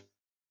kind of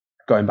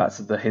going back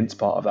to the hints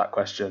part of that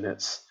question,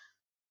 it's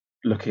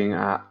looking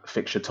at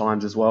fixture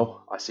times as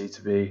well. I see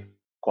to be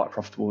quite a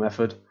profitable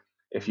method.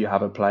 If you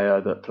have a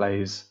player that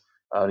plays,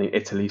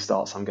 Italy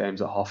starts some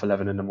games at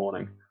 11:30 in the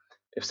morning.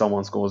 If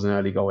someone scores an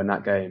early goal in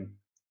that game,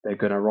 they're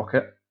going to rock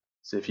it.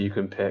 So if you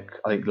can pick,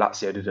 I think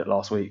Lazio did it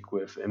last week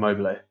with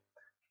Immobile,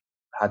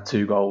 had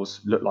 2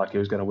 goals, looked like he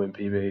was going to win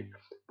PB,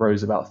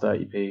 rose about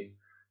 30p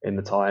in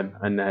the time,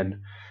 and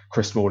then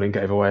Chris Smalling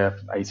gave away a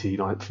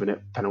 89th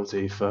minute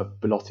penalty for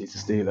Belotti to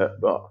steal it.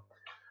 But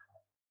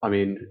I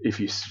mean, if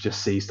you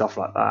just see stuff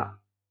like that,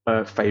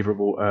 a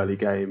favourable early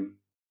game,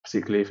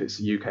 particularly if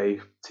it's a UK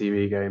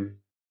TV game,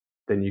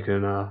 then you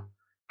can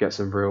get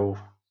some real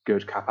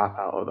good cap app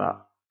out of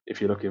that. If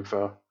you're looking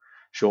for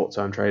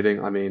short-term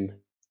trading, I mean,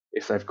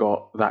 if they've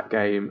got that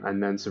game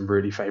and then some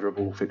really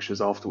favourable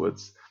fixtures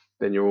afterwards,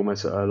 then you're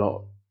almost at a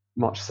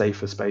much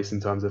safer space in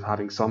terms of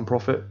having some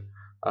profit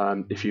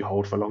if you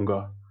hold for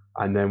longer.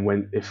 And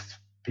then if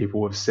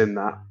people have seen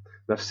that,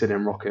 they've seen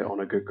him rocket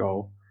on a good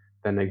goal,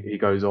 then he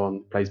goes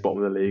on, plays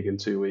bottom of the league in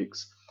 2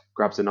 weeks,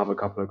 grabs another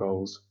couple of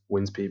goals,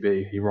 wins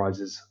PB, he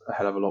rises a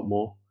hell of a lot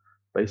more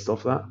based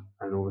off that,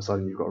 and all of a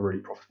sudden you've got a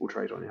really profitable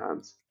trade on your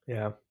hands.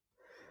 Yeah.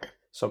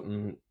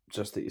 Something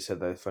just that you said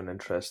that I found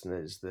interesting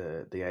is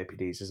the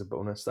IPDs as a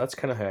bonus. That's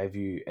kind of how I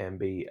view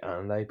MB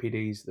and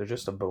IPDs. They're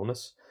just a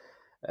bonus.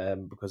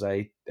 Because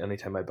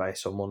anytime I buy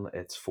someone,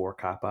 it's for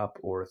cap app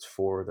or it's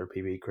for their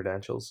PB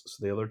credentials.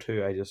 So the other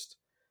two, I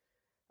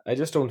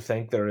just don't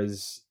think there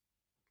is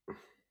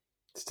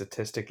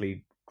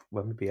statistically,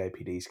 well, maybe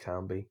IPDs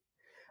can be.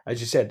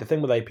 As you said, the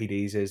thing with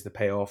IPDs is the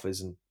payoff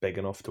isn't big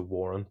enough to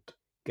warrant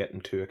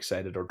getting too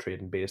excited or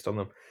trading based on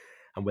them.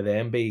 And with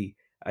MB,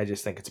 I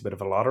just think it's a bit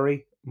of a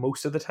lottery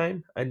most of the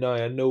time. I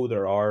know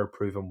there are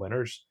proven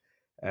winners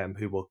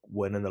who will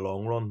win in the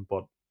long run,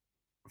 but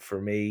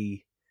for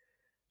me,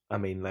 I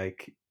mean,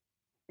 like,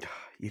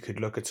 you could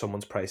look at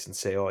someone's price and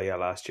say, oh yeah,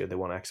 last year they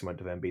won X amount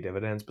of MB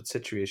dividends, but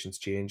situations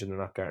change and they're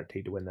not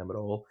guaranteed to win them at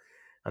all.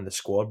 And the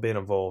squad being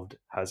involved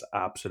has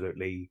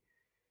absolutely,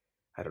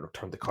 I don't know,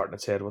 turned the cart on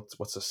its head.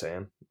 What's the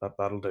saying?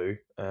 That'll do.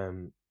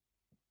 Do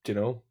you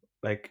know,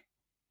 like,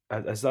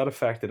 has that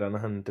affected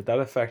anything? Did that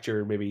affect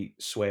your maybe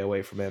sway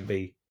away from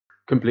MB?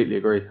 Completely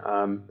agree.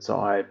 So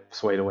I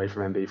swayed away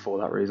from MB for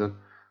that reason.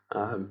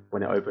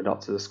 When it opened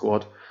up to the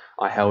squad,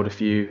 I held a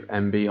few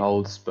MB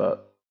holds,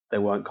 but they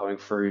weren't going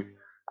through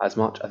as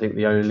much. I think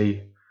the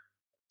only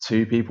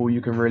 2 people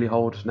you can really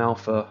hold now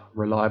for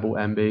reliable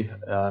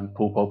MB,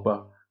 Paul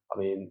Pogba. I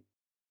mean,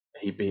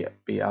 he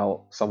beat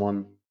out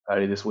someone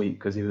early this week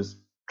because he was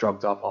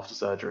drugged up after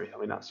surgery. I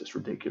mean, that's just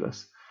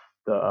ridiculous.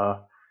 That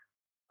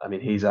I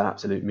mean, he's an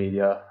absolute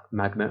media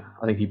magnet.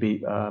 I think he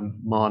beat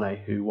Mane,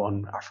 who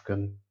won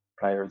African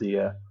Player of the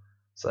Year.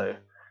 So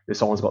if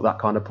someone's got that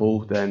kind of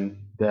pull,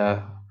 then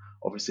they're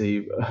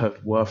obviously a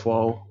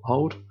worthwhile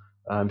hold.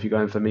 If you're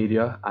going for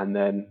media, and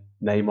then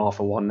Neymar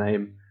for one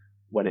name,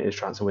 when it is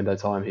transfer window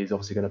time, he's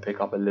obviously going to pick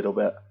up a little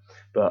bit.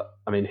 But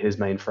I mean, his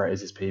main threat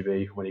is his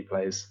PB when he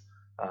plays.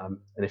 And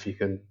if he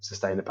can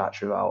sustain the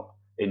patch without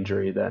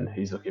injury, then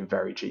he's looking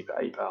very cheap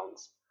at £8.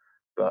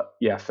 But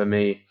yeah, for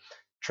me,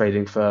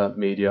 trading for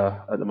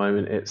media at the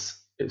moment,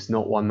 it's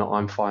not one that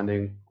I'm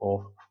finding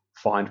or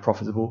find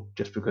profitable,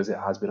 just because it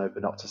has been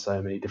opened up to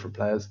so many different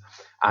players,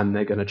 and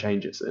they're going to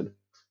change it soon.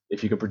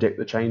 If you can predict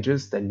the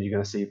changes, then you're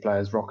going to see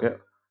players rocket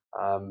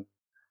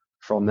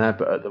from there.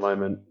 But at the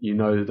moment, you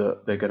know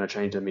that they're going to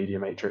change the media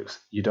matrix.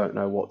 You don't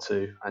know what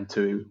to and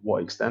to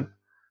what extent.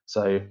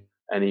 So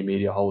any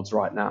media holds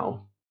right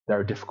now,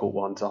 they're a difficult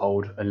one to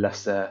hold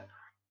unless they're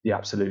the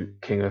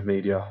absolute king of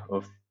media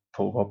of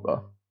Paul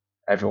Pogba.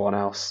 Everyone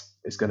else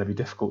is going to be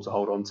difficult to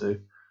hold on to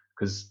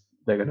because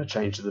they're going to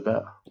change to the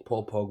bet.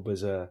 Paul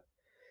Pogba's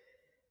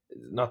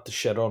not to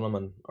shit on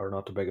him or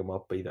not to big him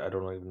up either. I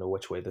don't even know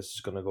which way this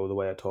is going to go, the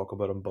way I talk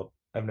about him, but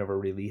I've never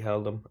really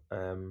held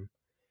him.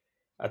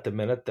 At the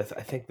minute,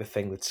 I think the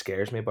thing that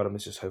scares me about him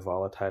is just how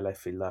volatile I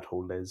feel that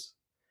hold is.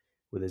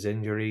 With his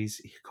injuries,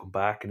 he could come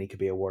back and he could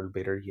be a world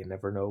beater. You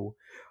never know.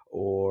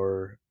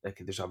 Or like,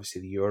 there's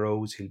obviously the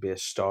Euros. He'll be a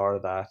star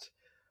of that,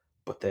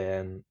 but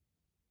then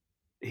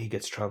he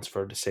gets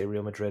transferred to say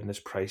Real Madrid and his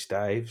price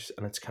dives,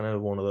 and it's kind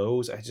of one of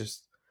those.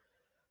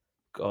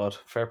 God,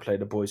 fair play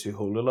to boys who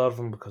hold a lot of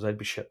him, because I'd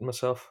be shitting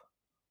myself.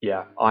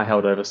 Yeah, I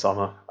held over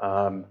summer,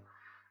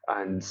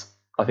 and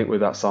I think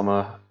with that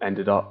summer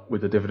ended up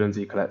with the dividends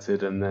he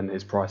collected and then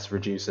his price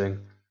reducing.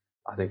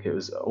 I think it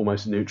was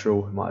almost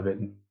neutral. It might have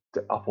been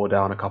up or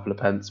down a couple of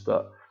pence,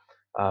 but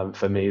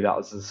for me that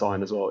was the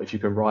sign as well. If you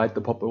can ride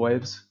the Pogba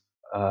waves,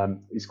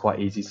 he's quite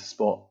easy to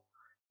spot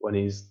when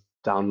he's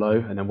down low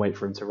and then wait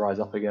for him to rise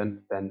up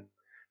again. Then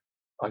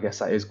I guess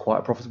that is quite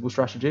a profitable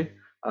strategy,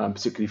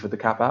 particularly for the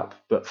Cap app.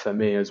 But for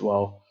me as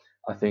well,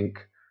 I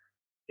think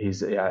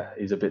he's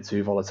a bit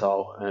too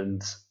volatile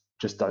and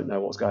just don't know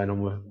what's going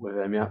on with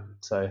him yet.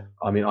 So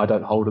I mean, I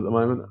don't hold at the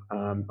moment.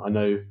 I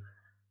know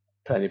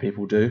plenty of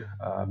people do,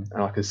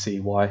 and I can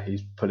see why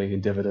he's pulling in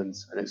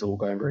dividends, and it's all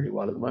going really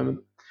well at the moment.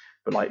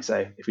 But like you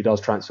say, if he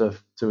does transfer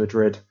to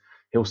Madrid,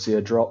 he'll see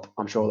a drop.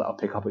 I'm sure that'll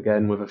pick up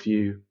again with a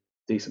few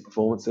decent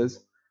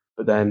performances.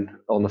 But then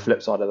on the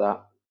flip side of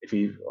that,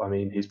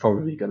 he's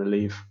probably going to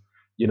leave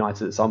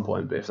United at some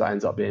point. But if that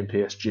ends up being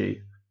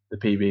PSG, the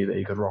PB that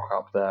he could rock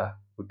up there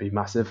would be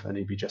massive, and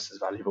he'd be just as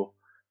valuable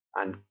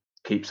and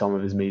keep some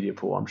of his media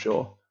pool, I'm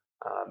sure.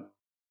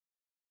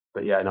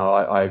 But yeah, no,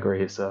 I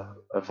agree. It's a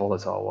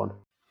volatile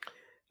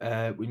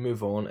one. We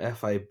move on.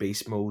 FI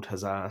Beast Mode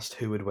has asked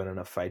who would win in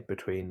a fight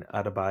between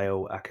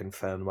Adebayo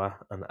Akinfenwa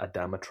and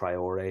Adama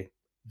Traore,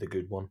 the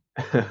good one.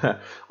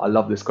 I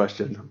love this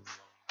question.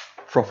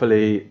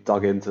 Properly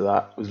dug into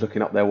that. Was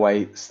looking up their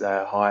weights,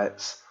 their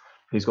heights,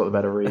 who's got the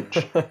better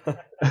reach.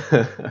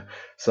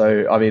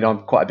 So, I mean,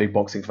 I'm quite a big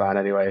boxing fan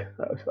anyway.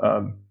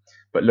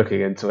 But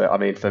looking into it, I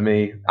mean, for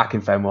me,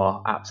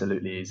 Akinfenwa,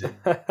 absolutely easy.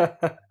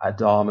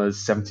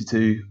 Adama's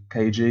 72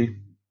 kg.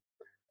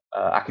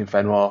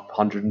 Akinfenwa,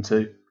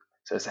 102.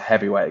 So it's a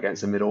heavyweight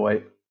against a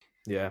middleweight.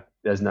 Yeah.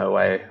 There's no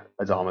way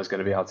Adama's going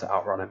to be able to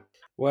outrun him.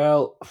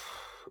 Well,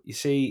 you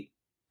see,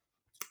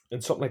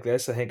 in something like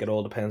this, I think it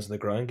all depends on the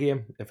ground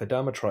game. If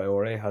Adama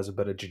Traore has a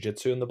bit of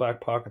jiu-jitsu in the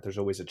back pocket, there's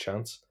always a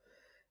chance.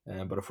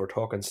 But if we're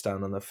talking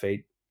stand on the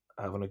feet,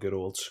 having a good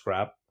old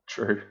scrap,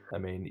 true. I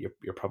mean,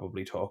 you're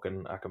probably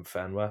talking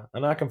Akinfenwa.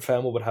 And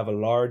Akinfenwa would have a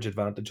large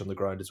advantage on the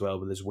ground as well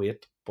with his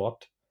weight.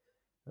 But,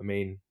 I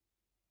mean,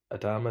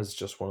 Adama's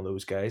just one of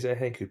those guys, I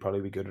think, who'd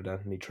probably be good at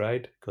anything he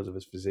tried because of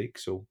his physique.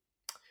 So,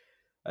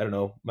 I don't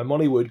know. My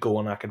money would go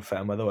on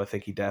Akinfenwa, though. I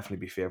think he'd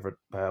definitely be favoured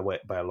by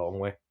a long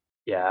way.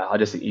 Yeah, I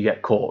just think you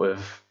get caught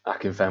with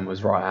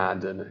Akinfenwa's right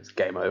hand and it's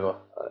game over.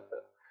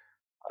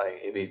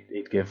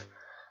 He'd give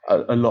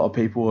a lot of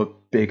people a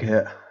big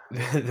hit.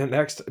 The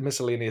next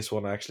miscellaneous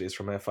one actually is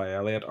from FI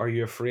Elliott. Are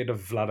you afraid of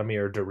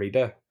Vladimir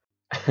Darida?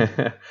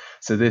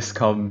 So this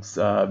comes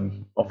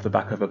off the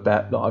back of a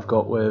bet that I've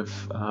got with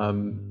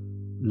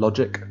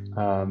Logic,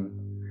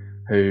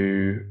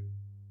 who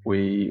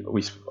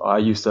I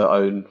used to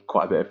own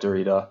quite a bit of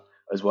Darida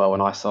as well,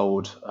 and I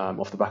sold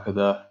off the back of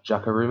the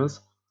Xhaka rumours,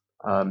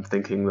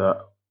 thinking that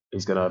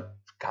he's going to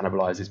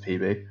cannibalise his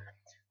PB.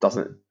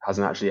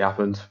 Hasn't actually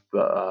happened,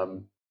 but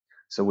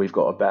so we've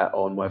got a bet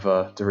on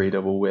whether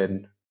Darida will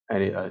win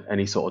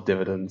any sort of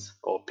dividends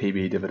or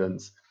PB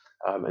dividends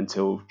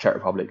until Czech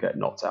Republic get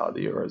knocked out of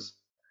the Euros.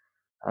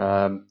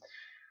 I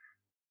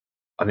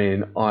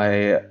mean,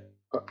 I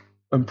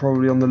am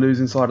probably on the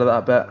losing side of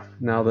that bet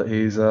now that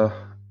he's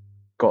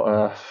got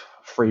a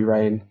free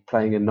reign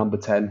playing in number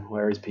 10,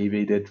 where his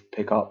PB did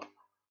pick up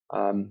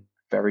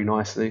very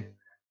nicely.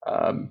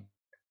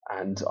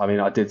 And I mean,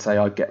 I did say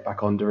I'd get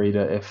back on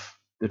Darida if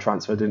the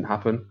transfer didn't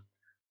happen,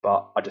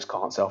 but I just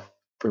can't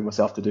bring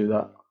myself to do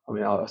that. I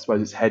mean, I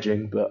suppose it's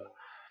hedging, but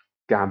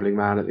gambling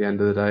man at the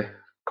end of the day,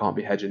 can't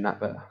be hedging that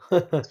bet.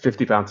 It's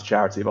 £50 to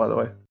charity, by the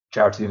way.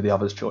 Charity of the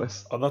other's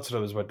choice. Oh, that's what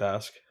I was about to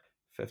ask.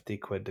 50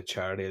 quid to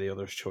charity of the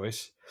other's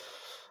choice.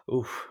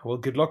 Oof. Well,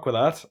 good luck with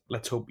that.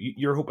 Let's hope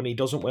you're hoping he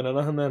doesn't win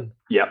anything then.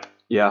 Yep.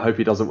 Yeah, I hope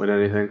he doesn't win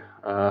anything.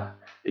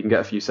 He can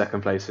get a few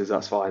second places.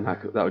 That's fine.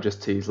 That would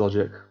just tease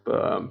Logic.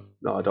 But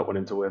no, I don't want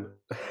him to win,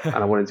 and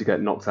I want him to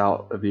get knocked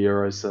out of the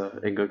Euros so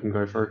England can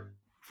go through.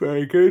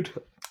 Very good.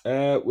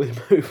 We'll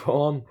move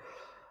on.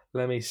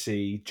 Let me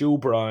see. Joe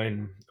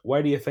Brown,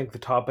 why do you think the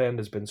top end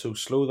has been so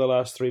slow the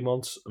last 3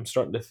 months? I'm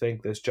starting to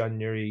think this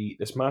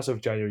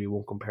massive January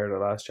won't compare to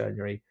last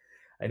January.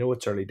 I know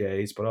it's early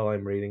days, but all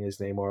I'm reading is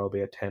Neymar will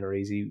be at 10 or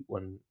easy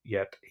when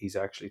yet he's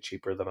actually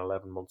cheaper than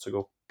 11 months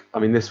ago. I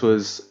mean, this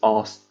was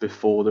asked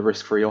before the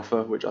risk-free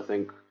offer, which I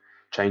think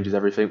changes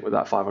everything with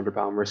that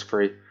 £500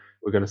 risk-free.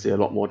 We're going to see a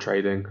lot more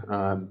trading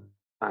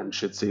and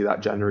should see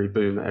that January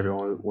boom that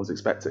everyone was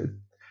expecting.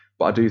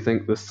 But I do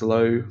think the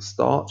slow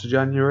start to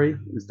January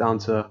is down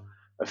to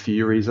a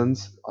few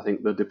reasons. I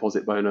think the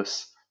deposit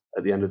bonus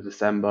at the end of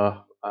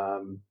December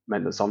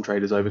meant that some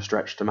traders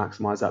overstretched to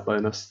maximise that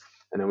bonus,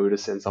 and then we would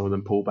have seen some of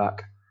them pull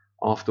back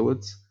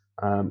afterwards.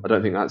 I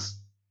don't think that's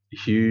a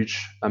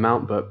huge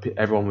amount, but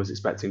everyone was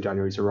expecting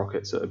January to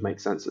rocket, so it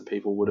makes sense that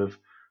people would have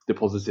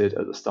deposited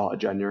at the start of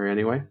January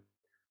anyway.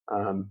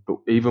 But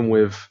even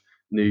with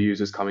new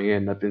users coming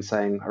in, they've been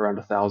saying around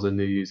 1,000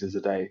 new users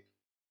a day.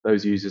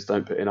 Those users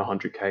don't put in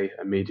 100k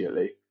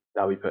immediately.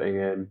 They'll be putting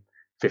in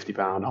 £50,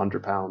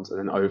 £100, and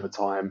then over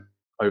time,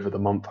 over the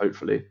month,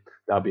 hopefully,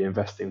 they'll be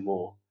investing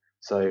more.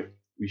 So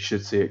we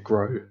should see it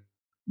grow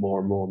more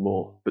and more and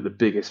more. But the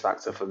biggest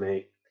factor for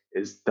me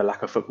is the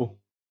lack of football.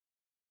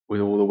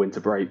 With all the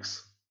winter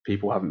breaks,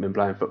 people haven't been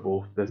playing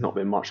football. There's not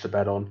been much to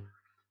bet on.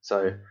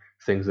 So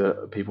things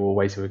that people were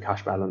waiting with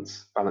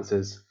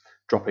balances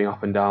dropping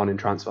up and down in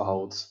transfer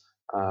holds,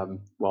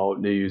 while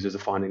new users are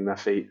finding their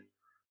feet.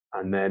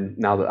 And then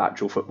now that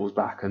actual football's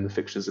back and the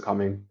fixtures are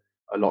coming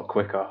a lot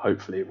quicker,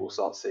 hopefully we'll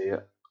start to see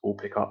it all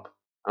pick up.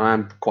 And I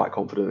am quite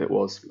confident it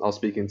was. I was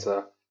speaking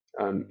to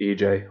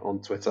EJ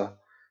on Twitter,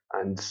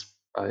 and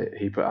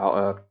he put out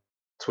a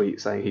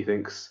tweet saying he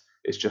thinks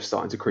it's just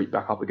starting to creep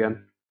back up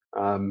again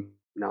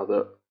now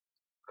that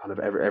kind of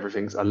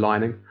everything's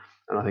aligning.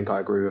 And I think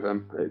I agree with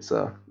him. It's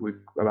we're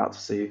about to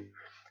see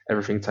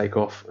everything take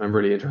off. I'm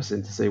really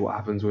interested to see what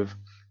happens with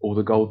all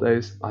the gold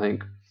days. I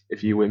think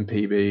if you win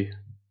PB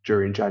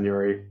during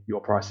January,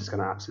 your price is going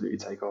to absolutely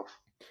take off.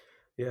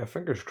 Yeah,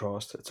 fingers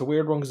crossed. It's a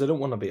weird one because I don't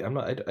want to be.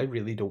 I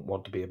really don't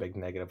want to be a big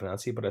negative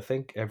Nancy, but I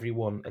think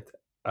everyone,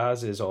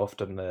 as is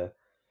often a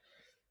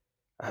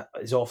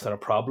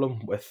problem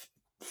with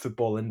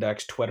Football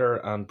Index Twitter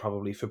and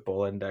probably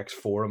Football Index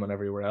Forum and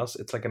everywhere else.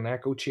 It's like an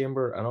echo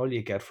chamber, and all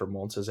you get for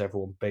months is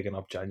everyone bigging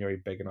up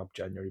January, bigging up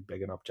January,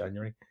 bigging up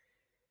January,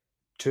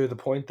 to the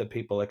point that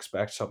people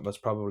expect something that's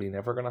probably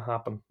never going to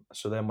happen.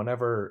 So then,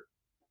 whenever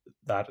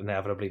that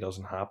inevitably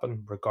doesn't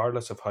happen,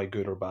 regardless of how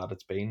good or bad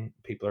it's been,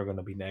 people are going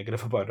to be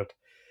negative about it.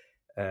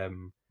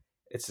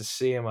 It's the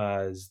same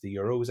as the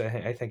Euros.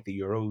 I think the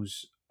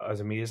Euros, as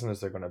amazing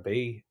as they're going to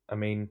be, I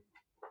mean,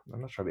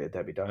 I'm not trying to be a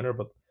Debbie Downer,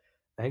 but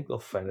I think they'll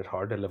find it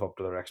hard to live up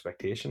to their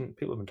expectation.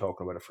 People have been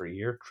talking about it for a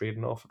year,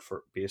 trading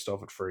based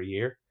off it for a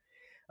year.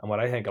 And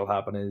what I think will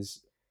happen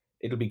is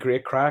it'll be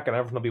great crack and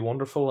everything will be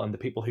wonderful, and the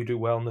people who do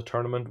well in the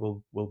tournament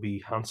will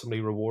be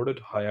handsomely rewarded.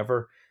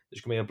 However, there's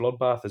going to be a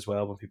bloodbath as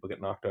well when people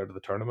get knocked out of the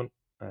tournament.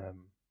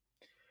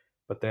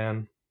 But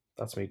then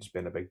that's me just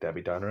being a big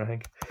Debbie Downer, I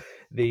think.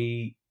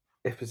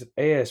 If it's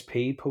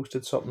ASP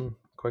posted something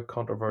quite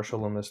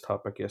controversial on this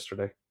topic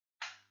yesterday.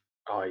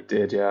 Oh, he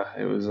did, yeah.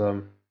 It was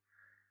I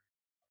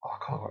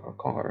can't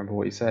quite remember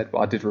what he said, but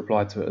I did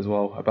reply to it as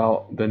well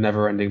about the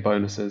never-ending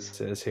bonuses. It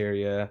says here,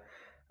 yeah,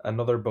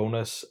 another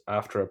bonus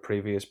after a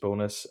previous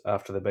bonus,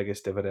 after the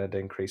biggest dividend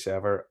increase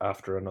ever,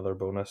 after another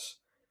bonus.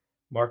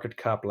 Market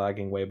cap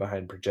lagging way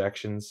behind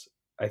projections.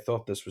 I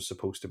thought this was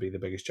supposed to be the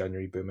biggest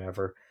January boom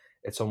ever.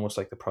 It's almost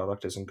like the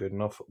product isn't good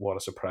enough. What a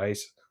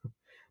surprise.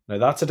 Now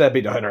that's a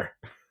Debbie Downer.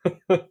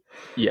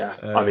 Yeah,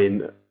 I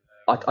mean,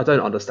 I don't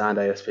understand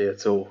ASP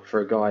at all.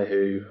 For a guy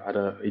who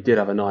he did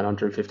have a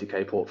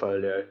 950k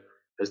portfolio,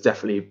 has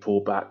definitely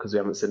pulled back because we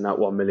haven't seen that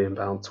 £1 million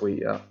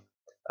tweet yet.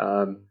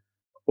 I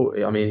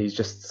mean, he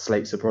just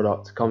slates the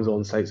product, comes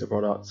on, slates the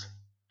product,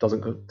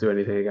 doesn't do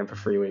anything again for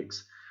 3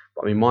 weeks.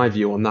 But I mean, my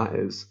view on that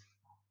is,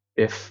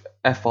 if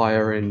FI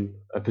are in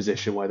a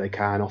position where they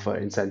can offer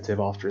incentive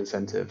after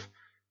incentive,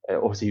 it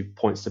obviously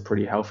points to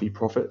pretty healthy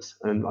profits.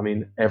 And I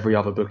mean, every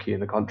other bookie in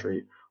the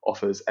country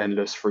offers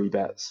endless free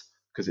bets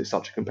because it's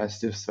such a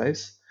competitive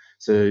space.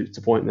 So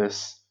to point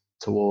this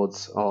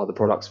towards, the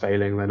product's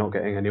failing, they're not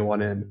getting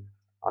anyone in,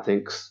 I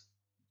think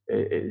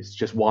it's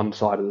just one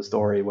side of the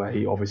story where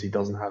he obviously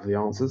doesn't have the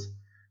answers.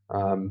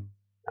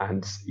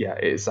 And yeah,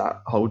 it's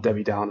that whole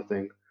Debbie Downer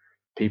thing.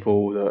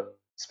 People that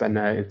spend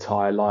their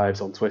entire lives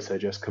on Twitter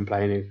just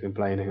complaining.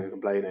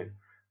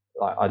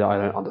 Like, I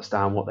don't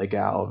understand what they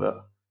get out of it.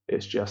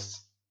 It's just,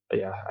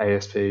 yeah,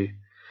 ASP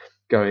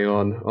going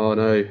on, oh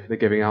no, they're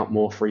giving out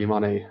more free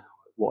money.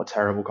 What a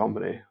terrible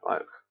company.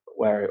 Like,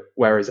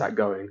 where is that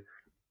going?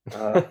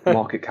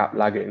 Market cap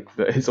lagging,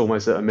 but it's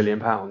almost at £1 million.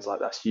 Like,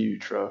 that's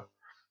huge for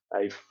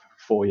a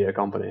 4-year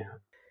company.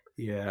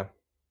 Yeah.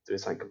 Doing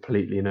something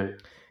completely new.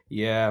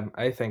 Yeah,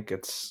 I think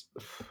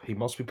he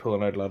must be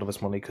pulling out a lot of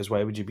his money, because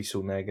why would you be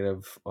so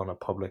negative on a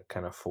public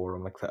kind of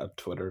forum like that,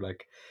 Twitter,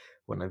 like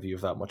when you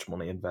have that much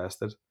money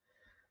invested?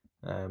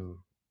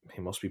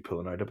 He must be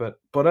pulling out a bit.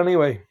 But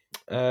anyway,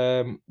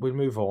 we'll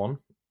move on.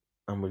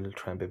 and we'll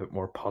try and be a bit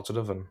more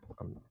positive and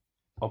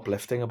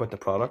uplifting about the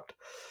product.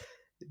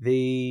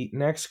 The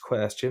next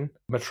question,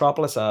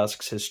 Metropolis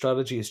asks, his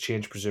strategy has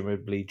changed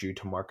presumably due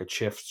to market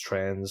shifts,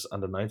 trends,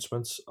 and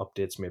announcements,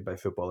 updates made by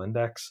Football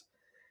Index.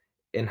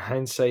 In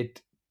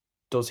hindsight,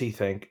 does he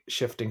think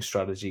shifting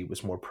strategy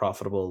was more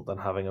profitable than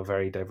having a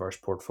very diverse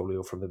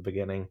portfolio from the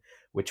beginning,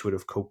 which would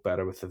have coped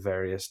better with the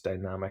various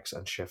dynamics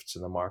and shifts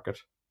in the market?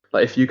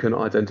 Like if you can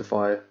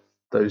identify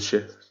those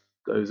shifts,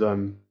 those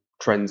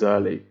trends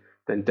early,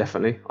 then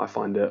definitely I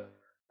find it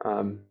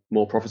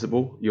more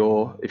profitable.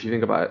 If you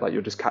think about it, like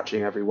you're just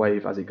catching every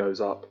wave as it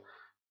goes up,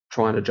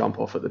 trying to jump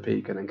off at the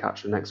peak and then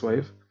catch the next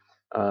wave.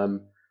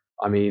 Um,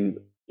 I mean,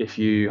 if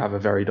you have a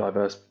very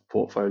diverse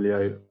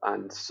portfolio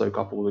and soak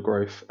up all the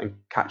growth and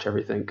catch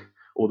everything,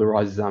 all the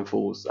rises and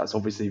falls, that's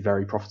obviously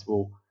very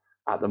profitable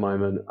at the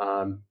moment.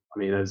 I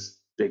mean, as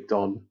Big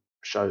Don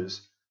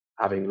shows,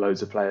 having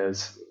loads of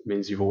players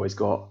means you've always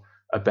got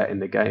a bet in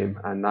the game,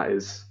 and that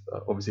is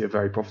obviously a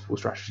very profitable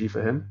strategy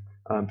for him,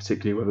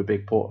 particularly with a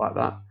big port like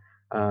that.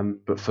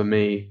 But for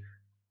me,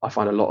 I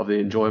find a lot of the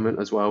enjoyment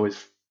as well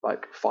is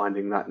like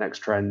finding that next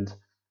trend,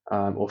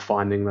 or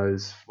finding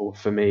those. Or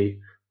for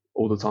me,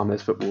 all the time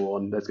there's football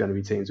on, there's going to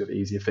be teams with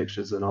easier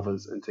fixtures than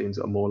others, and teams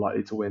that are more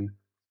likely to win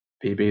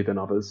PB than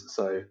others.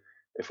 So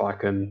if I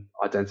can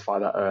identify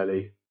that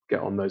early,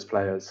 get on those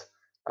players,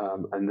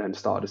 and then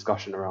start a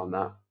discussion around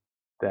that,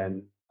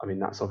 then I mean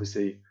that's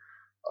obviously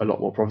a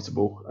lot more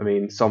profitable. I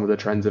mean, some of the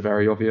trends are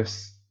very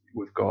obvious.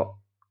 We've got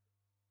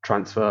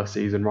transfer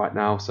season right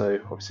now, so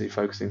obviously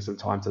focusing some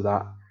time to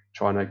that,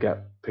 trying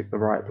to pick the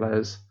right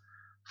players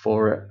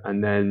for it,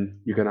 and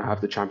then you're going to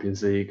have the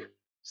Champions League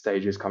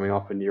stages coming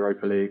up and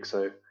Europa League,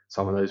 so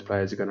some of those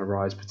players are going to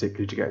rise,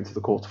 particularly to get into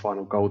the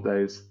quarterfinal gold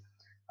days.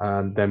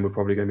 Then we're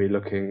probably going to be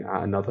looking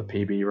at another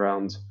PB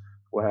round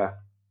where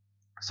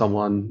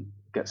someone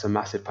gets a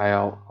massive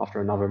payout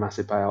after another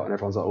massive payout, and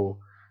everyone's like, "Oh,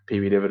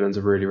 PB dividends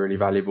are really, really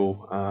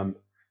valuable." And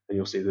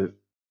you'll see the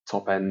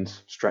top end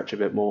stretch a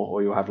bit more,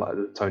 or you'll have like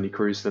the Tony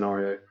Cruz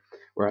scenario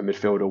where a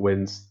midfielder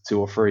wins 2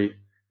 or 3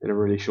 in a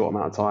really short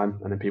amount of time,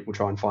 and then people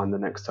try and find the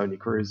next Tony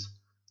Cruz.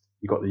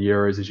 You've got the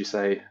Euros, as you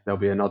say. There'll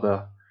be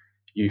another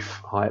youth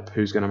hype.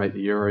 Who's going to make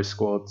the Euros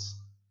squads?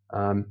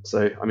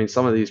 So, I mean,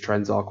 some of these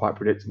trends are quite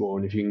predictable,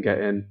 and if you can get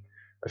in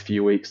a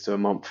few weeks to a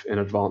month in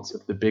advance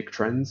of the big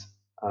trends,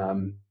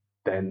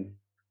 then,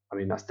 I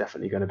mean, that's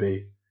definitely going to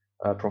be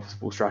a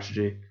profitable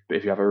strategy. But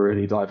if you have a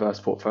really diverse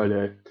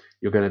portfolio,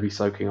 you're going to be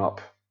soaking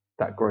up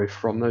that growth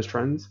from those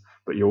trends,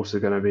 but you're also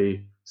going to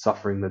be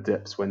suffering the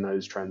dips when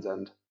those trends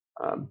end.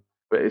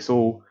 But it's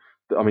all,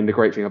 I mean, the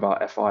great thing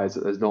about FI is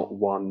that there's not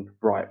one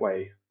right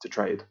way to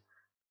trade.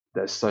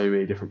 There's so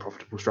many different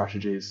profitable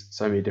strategies,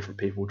 so many different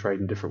people trade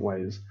in different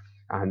ways.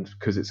 And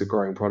because it's a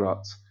growing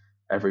product,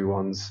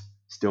 everyone's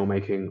still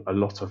making a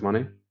lot of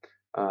money.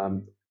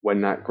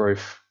 When that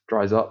growth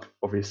dries up,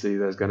 obviously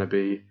there's going to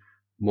be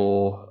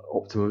more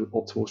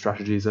optimal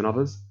strategies than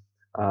others.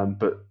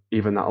 But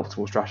even that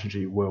optimal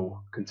strategy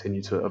will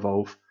continue to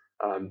evolve,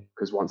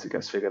 because once it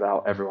gets figured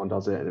out, everyone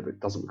does it, and if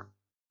it doesn't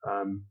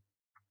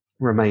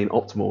remain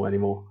optimal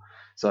anymore.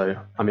 So,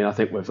 I mean, I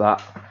think with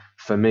that,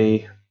 for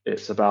me,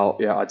 it's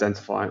about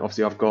identifying.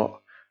 Obviously, I've got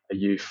a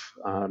youth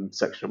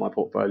section of my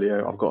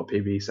portfolio. I've got a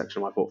PB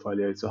section of my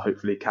portfolio to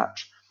hopefully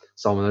catch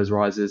some of those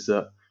rises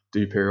that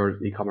do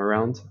periodically come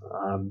around.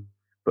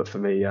 But for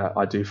me,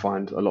 I do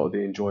find a lot of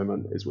the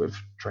enjoyment is with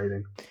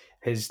trading.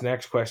 His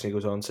next question, he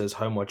goes on, says,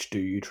 how much do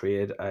you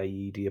trade?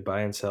 I.e., do you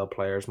buy and sell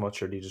players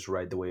much, or do you just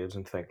ride the waves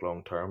and think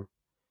long term?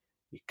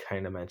 You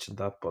kind of mentioned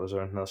that, but is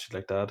there anything else you'd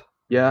like to add?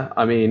 Yeah,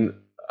 I mean,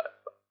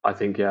 I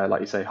think,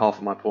 like you say, half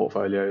of my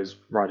portfolio is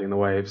riding the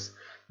waves.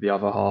 The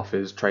other half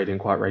is trading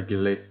quite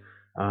regularly.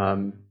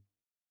 I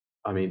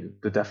mean,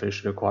 the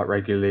definition of quite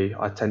regularly,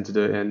 I tend to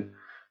do it in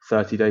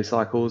 30-day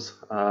cycles.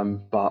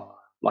 But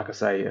like I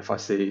say, if I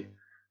see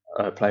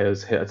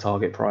players hit a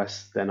target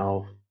price, then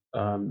I'll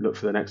look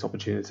for the next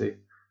opportunity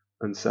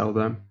and sell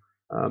them.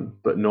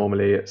 But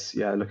normally it's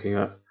looking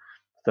at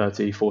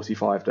 30,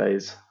 45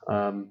 days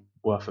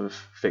worth of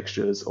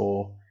fixtures,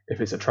 or if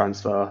it's a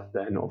transfer,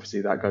 then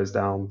obviously that goes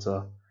down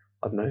to,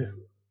 I don't know,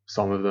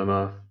 some of them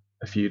are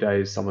a few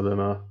days, some of them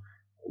are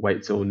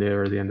wait till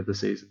nearer the end of the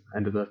season,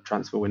 end of the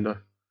transfer window.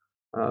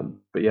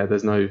 But yeah,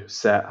 there's no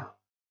set,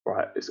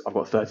 right, I've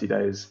got 30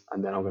 days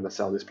and then I'm going to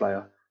sell this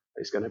player.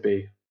 It's going to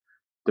be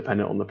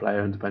dependent on the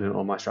player and dependent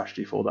on my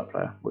strategy for that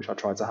player, which I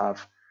try to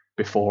have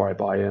before I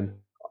buy in.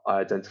 I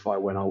identify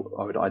when I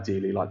would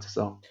ideally like to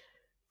sell.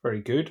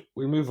 Very good.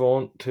 We'll move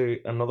on to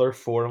another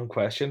forum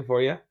question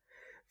for you.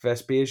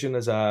 Vespasian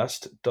has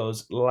asked,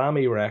 does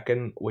Lammy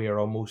reckon we are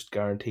almost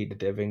guaranteed a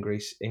div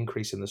increase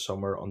in the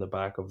summer on the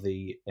back of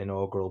the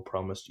inaugural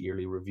promised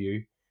yearly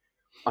review?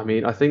 I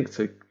mean, I think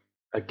to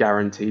a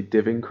guaranteed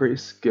div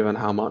increase, given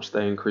how much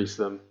they increased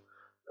them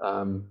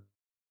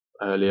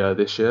earlier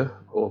this year,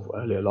 or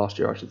earlier last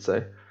year, I should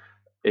say,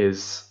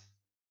 is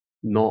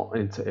not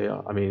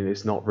into. I mean,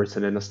 it's not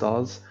written in the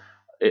stars.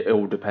 It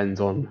all depends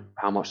on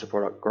how much the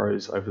product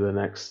grows over the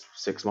next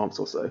 6 months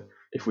or so.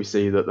 If we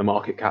see that the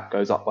market cap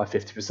goes up by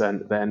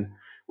 50%, then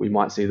we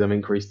might see them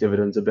increase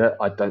dividends a bit.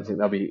 I don't think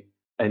there'll be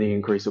any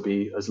increase will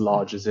be as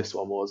large as this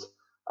one was,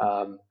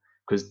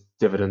 because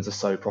dividends are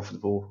so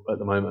profitable at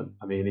the moment.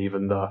 I mean,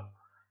 even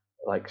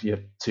your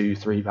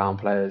 £2-3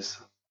 players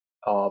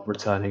are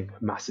returning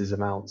massive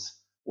amounts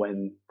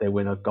when they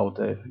win a Gold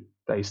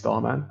Day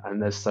Starman,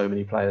 and there's so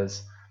many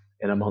players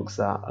in amongst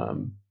that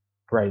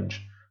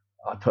range.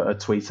 I put a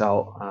tweet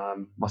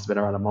out, must have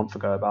been around a month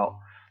ago, about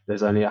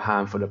there's only a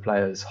handful of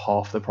players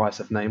half the price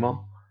of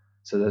Neymar.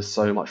 So there's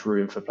so much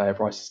room for player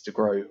prices to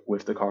grow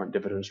with the current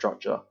dividend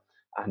structure,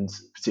 and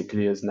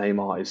particularly as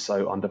Neymar is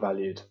so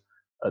undervalued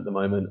at the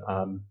moment.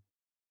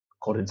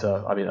 According to,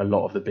 a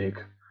lot of the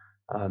big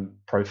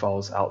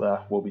profiles out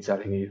there will be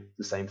telling you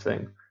the same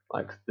thing,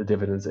 like the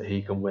dividends that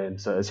he can win.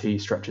 So as he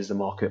stretches the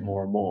market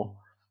more and more,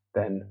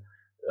 then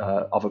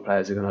other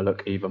players are going to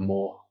look even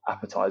more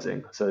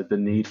appetizing. So the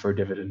need for a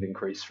dividend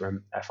increase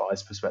from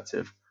FI's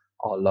perspective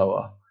are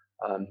lower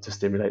to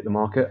stimulate the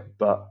market.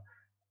 But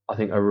I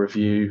think a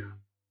review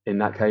in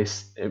that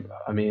case,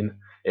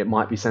 it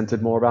might be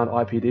centered more around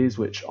IPDs,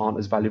 which aren't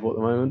as valuable at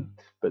the moment.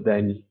 But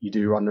then you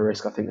do run the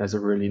risk. I think there's a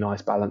really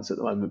nice balance at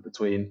the moment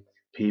between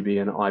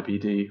PB and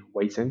IPD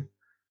weighting,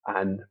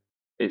 and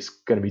it's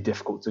going to be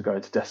difficult to go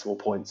into decimal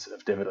points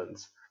of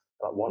dividends,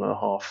 like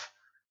 1.5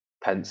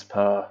 pence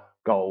per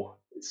goal.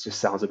 It just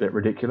sounds a bit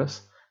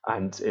ridiculous,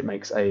 and it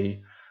makes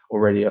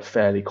already a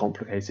fairly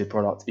complicated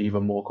product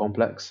even more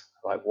complex.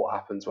 Like, what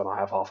happens when I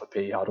have half a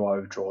p? How do I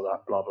withdraw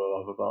that? Blah blah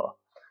blah blah blah.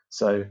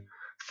 So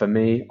for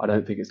me, I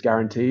don't think it's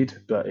guaranteed,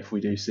 but if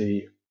we do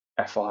see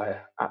FI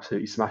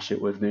absolutely smash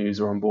it with news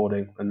or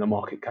onboarding and the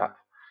market cap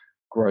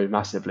grow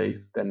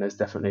massively, then there's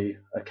definitely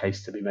a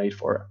case to be made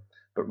for it.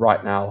 But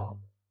right now,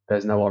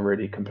 there's no one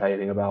really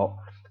complaining about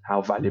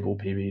how valuable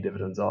PB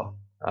dividends are.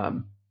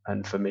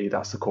 And for me,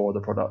 that's the core of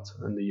the product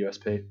and the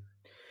USP.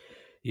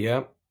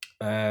 Yeah,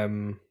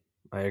 I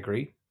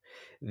agree.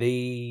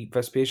 The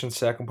Vespasian's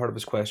second part of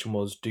his question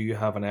was, do you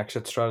have an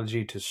exit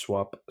strategy to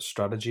swap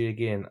strategy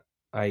again,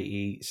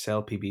 i.e.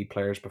 sell PB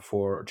players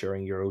before or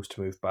during Euros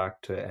to move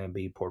back to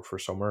MB port for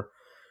summer?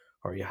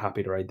 Or are you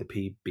happy to ride the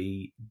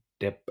PB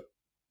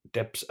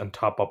dips and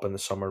top up in the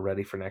summer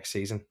ready for next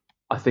season?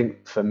 I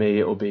think for me,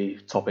 it will be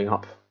topping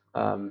up.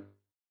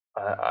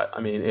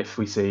 If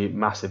we see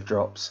massive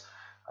drops,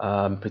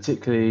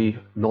 particularly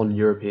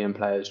non-European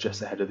players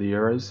just ahead of the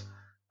Euros,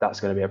 that's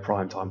going to be a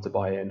prime time to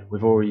buy in.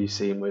 We've already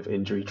seen with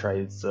injury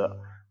trades that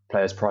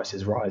players'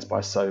 prices rise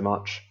by so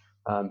much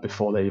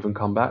before they even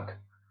come back.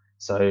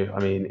 So,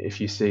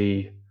 if you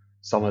see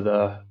some of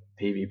the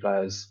PB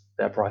players,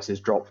 their prices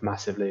drop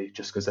massively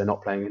just because they're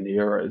not playing in the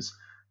Euros,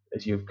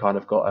 as you've kind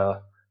of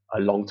got a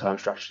long-term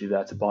strategy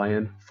there to buy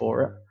in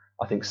for it.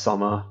 I think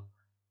summer,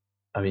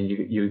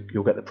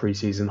 you'll get the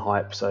preseason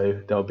hype,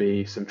 so there'll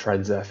be some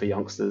trends there for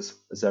youngsters,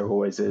 as there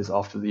always is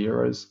after the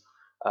Euros.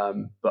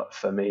 But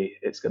for me,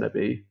 it's going to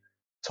be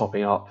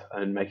topping up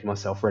and making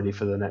myself ready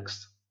for the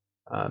next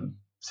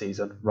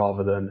season,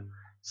 rather than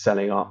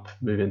selling up,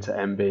 moving to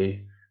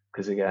MB,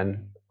 because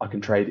again, I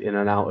can trade in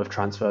and out of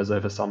transfers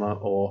over summer,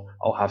 or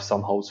I'll have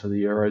some holds for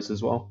the Euros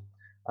as well.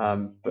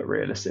 But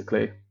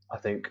realistically, I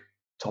think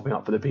topping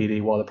up for the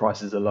PD while the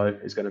prices are low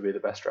is going to be the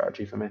best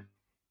strategy for me.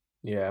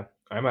 Yeah,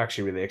 I'm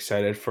actually really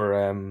excited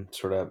for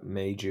sort of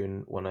May,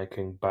 June, when I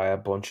can buy a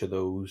bunch of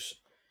those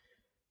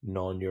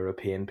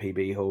non-European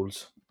PB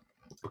holds,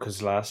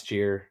 because last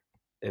year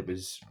it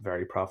was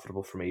very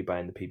profitable for me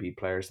buying the PB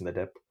players in the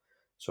dip.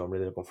 So I'm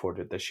really looking forward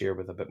to it this year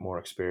with a bit more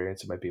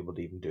experience. I might be able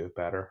to even do it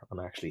better and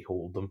actually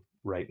hold them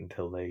right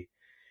until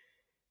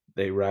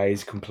they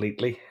rise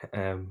completely.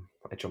 I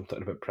jumped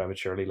out a bit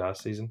prematurely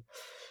last season.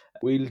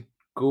 We'll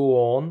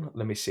go on.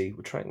 Let me see.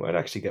 We'll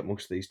actually get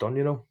most of these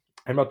done,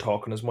 I'm not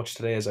talking as much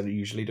today as I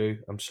usually do.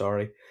 I'm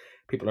sorry.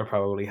 People are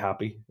probably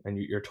happy and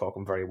you're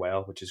talking very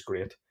well, which is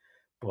great.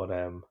 But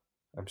I'm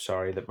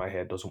sorry that my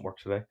head doesn't work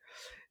today.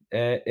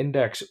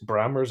 Index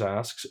Brammers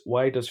asks,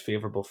 why does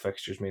favourable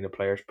fixtures mean a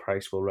player's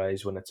price will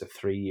rise when it's a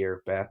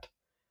 3-year bet?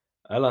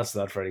 I'll answer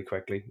that very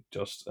quickly,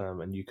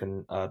 and you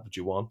can add what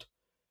you want.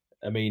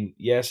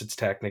 Yes, it's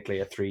technically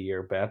a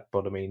 3-year bet,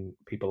 but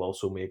people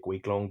also make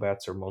week-long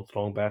bets or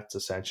month-long bets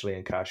essentially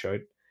and cash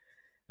out.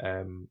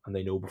 And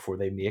they know before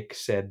they make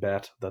said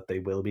bet that they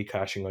will be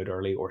cashing out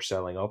early or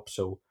selling up.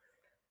 So,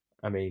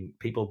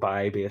 people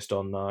buy based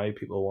on now.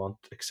 People want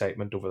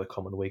excitement over the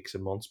coming weeks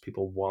and months.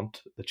 People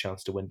want the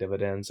chance to win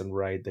dividends and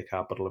ride the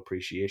capital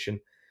appreciation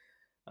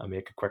and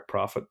make a quick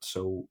profit.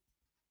 So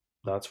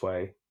that's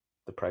why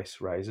the price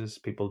rises.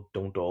 People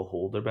don't all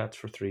hold their bets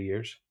for 3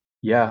 years.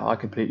 Yeah, I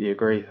completely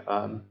agree.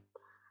 For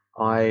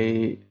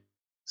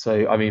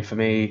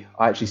me,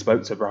 I actually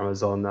spoke to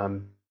Brammers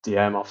on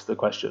DM after the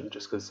question,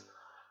 just because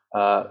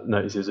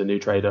noticed he was a new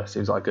trader.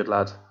 Seems like a good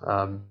lad.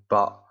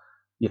 But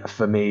yeah,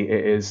 for me,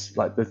 it is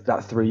like that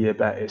 3-year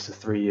bet. It's a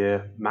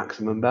 3-year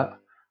maximum bet.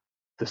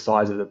 The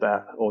size of the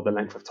bet or the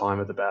length of time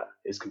of the bet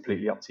is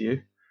completely up to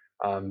you.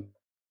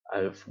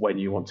 Of when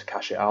you want to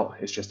cash it out,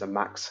 it's just a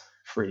max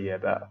 3-year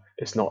bet.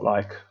 It's not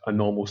like a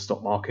normal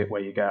stock market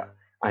where you get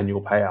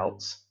annual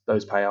payouts.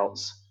 Those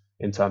payouts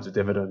in terms of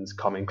dividends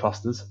come in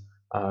clusters.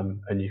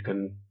 and you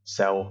can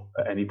sell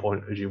at any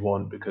point as you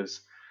want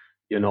because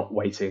you're not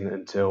waiting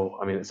until,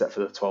 I mean, except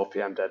for the 12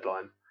 p.m.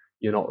 deadline,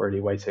 you're not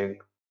really waiting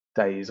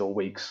days or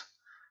weeks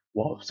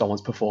while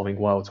someone's performing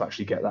well to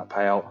actually get that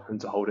payout and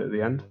to hold it at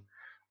the end.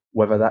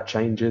 Whether that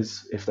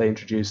changes if they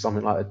introduce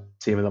something like a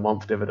team of the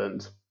month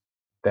dividend,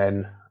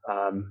 then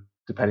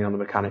depending on the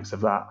mechanics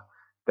of that,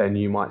 then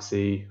you might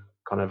see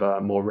kind of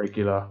a more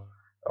regular,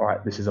 all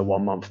right, this is a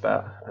 1 month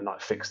bet and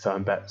like fixed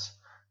term bets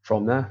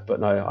from there. But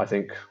no, I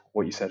think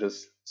what you said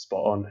is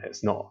spot on.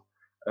 It's not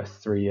a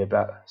 3 year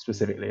bet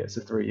specifically, it's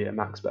a 3 year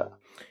max bet.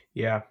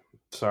 Yeah,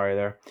 sorry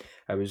there.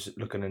 I was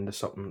looking into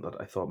something that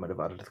I thought might have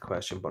added to the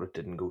question, but it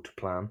didn't go to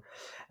plan.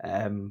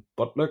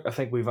 But look, I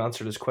think we've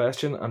answered his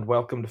question, and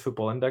welcome to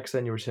Football Index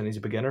then. You were saying he's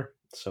a beginner,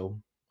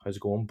 so how's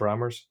it going,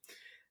 Brammers?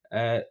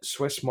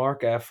 Swiss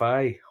Mark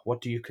FI,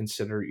 what do you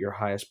consider your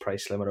highest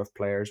price limit of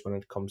players when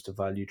it comes to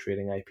value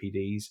trading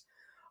IPDs?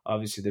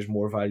 Obviously, there's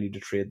more value to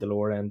trade the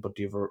lower end, but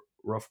do you have a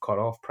rough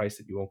cut-off price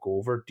that you won't go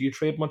over? Do you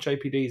trade much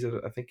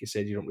IPDs? I think you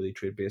said you don't really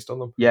trade based on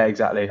them. Yeah,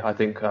 exactly. I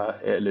think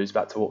it alludes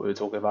back to what we were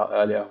talking about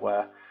earlier,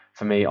 where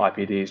for me,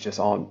 IPDs just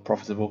aren't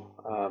profitable.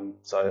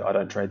 So I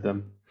don't trade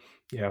them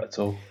at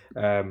all.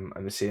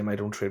 I'm the same. I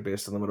don't trade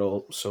based on them at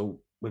all.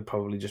 So we'll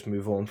probably just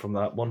move on from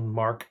that one,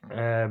 Mark.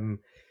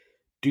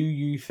 Do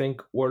you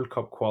think World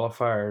Cup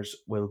qualifiers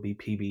will be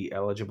PB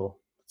eligible?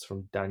 It's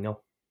from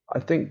Daniel. I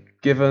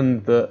think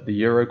given that the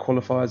Euro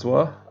qualifiers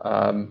were,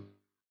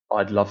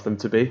 I'd love them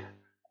to be.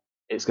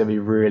 It's going to be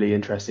really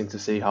interesting to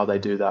see how they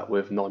do that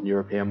with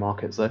non-European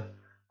markets, though,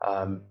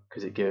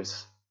 because it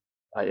gives,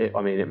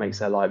 it makes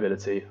their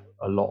liability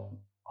a lot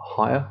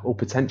higher, or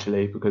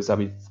potentially, because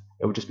it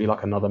would just be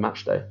like another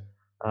match day.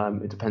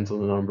 It depends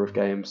on the number of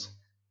games,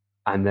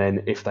 and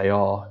then if they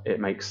are, it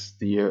makes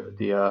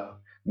the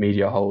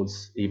media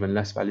holds even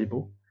less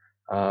valuable.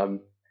 But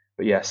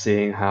yeah,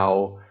 seeing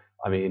how,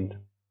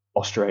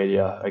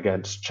 Australia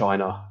against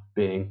China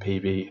being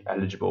PB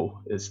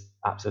eligible is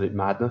absolute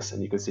madness,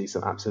 and you can see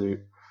some absolute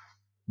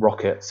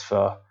rockets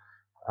for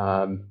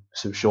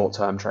some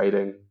short-term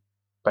trading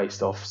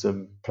based off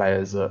some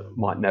players that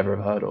might never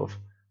have heard of.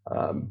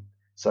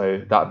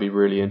 So that'd be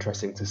really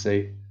interesting to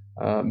see.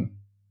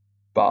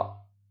 But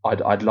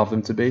I'd love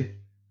them to be.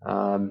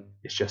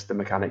 It's just the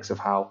mechanics of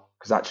how,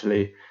 because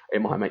actually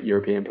it might make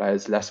European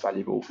players less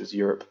valuable because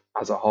Europe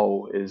as a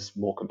whole is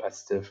more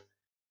competitive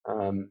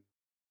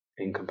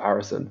in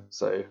comparison.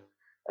 So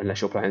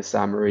unless you're playing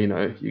San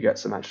Marino, you get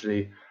some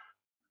actually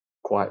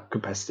quite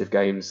competitive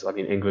games. I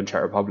mean, England,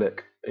 Czech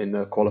Republic in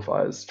the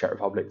qualifiers, Czech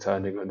Republic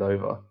turned England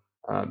over,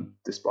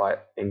 despite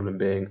England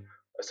being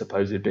a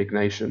supposed big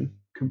nation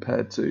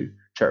compared to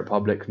Czech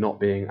Republic not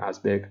being as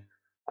big.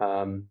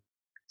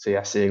 So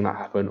yeah, seeing that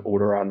happen all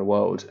around the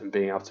world and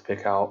being able to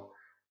pick out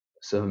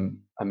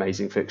some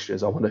amazing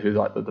fixtures. I wonder who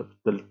like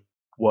the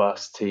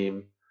worst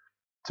team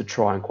to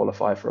try and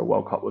qualify for a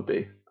World Cup would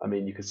be. I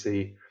mean, you could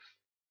see,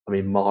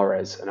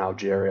 Mahrez and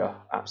Algeria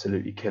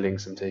absolutely killing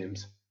some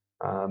teams.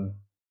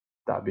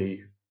 That'd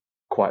be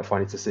quite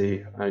funny to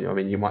see.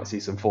 You might see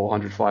some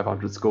 400,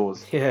 500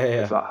 scores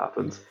if that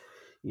happens.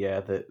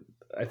 Yeah,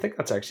 I think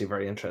that's actually a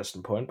very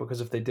interesting point,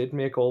 because if they did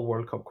make all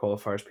World Cup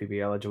qualifiers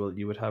PB eligible,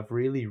 you would have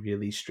really,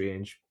 really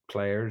strange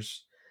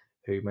players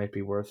who might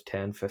be worth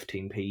 10,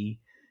 15p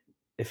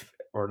if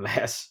or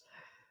less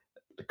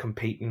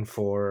competing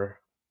for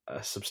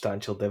a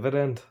substantial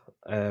dividend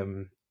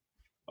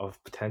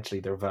of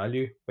potentially their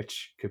value,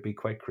 which could be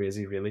quite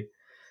crazy, really.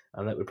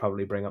 And that would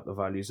probably bring up the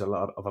values a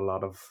lot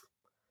of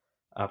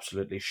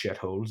absolutely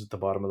shitholes at the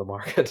bottom of the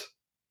market.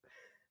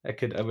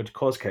 It would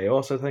cause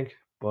chaos, I think.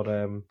 But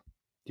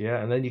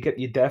yeah, and then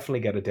you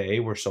definitely get a day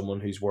where someone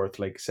who's worth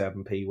like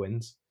 7p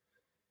wins.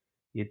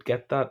 You'd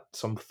get that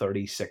some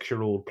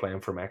 36-year-old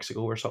playing for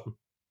Mexico or something.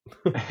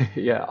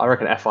 Yeah, I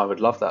reckon FI would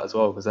love that as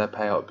well, because their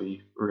payout would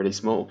be really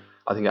small.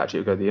 I think actually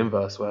it would go the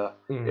inverse, where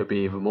it would be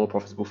even more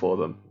profitable for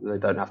them. They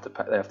don't have to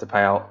pay, they have to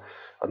pay out,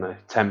 I don't know,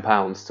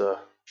 £10 to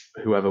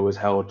whoever was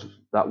held,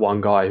 that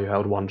one guy who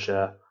held one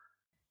share.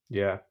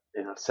 Yeah.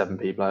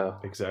 7p player.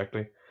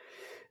 Exactly.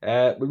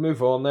 We'll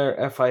move on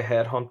there. FI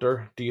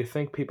Headhunter. Do you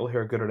think people who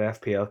are good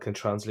at FPL can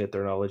translate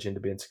their knowledge into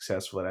being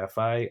successful at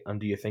FI?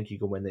 And do you think you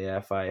can win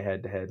the FI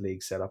head-to-head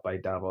league set up by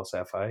Davos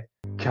FI?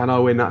 Can I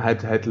win that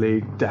head-to-head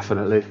league?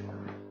 Definitely.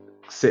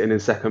 Sitting in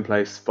second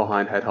place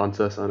behind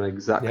Headhunter, so I know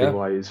exactly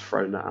why he's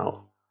thrown that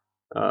out.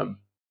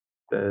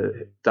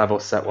 The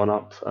Davos set one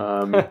up.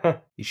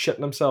 He's shitting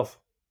himself.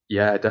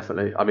 Yeah,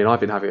 definitely. I've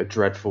been having a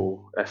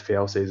dreadful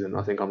FPL season.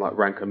 I think I'm like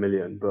rank 1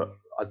 million, but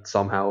I'd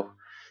somehow,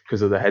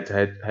 because of the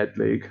head-to-head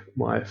league,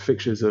 my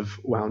fixtures have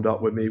wound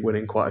up with me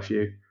winning quite a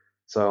few.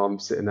 So I'm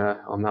sitting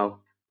there. I'm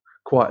now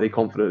quietly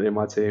confident in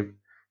my team.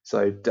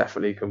 So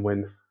definitely can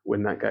win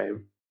that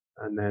game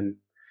and then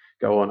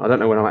go on. I don't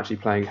know when I'm actually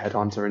playing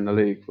Headhunter in the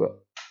league, but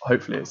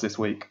hopefully it's this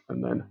week,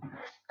 and then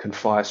can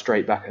fire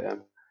straight back at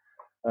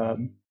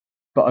them.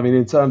 But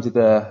in terms of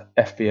the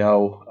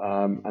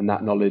FPL and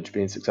that knowledge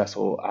being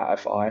successful at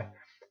FI,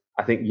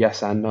 I think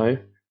yes and no.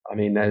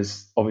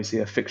 There's obviously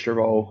a fixture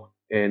role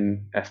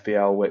in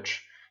FPL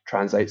which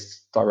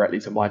translates directly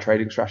to my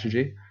trading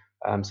strategy.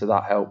 So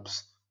that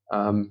helps.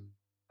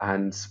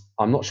 And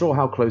I'm not sure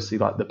how closely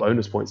like the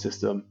bonus point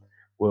system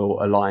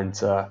will align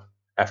to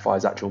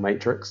FI's actual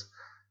matrix.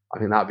 I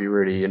think that'd be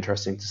really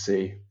interesting to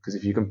see, because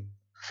if you can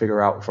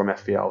figure out from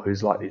FPL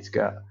who's likely to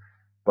get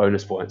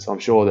bonus points, I'm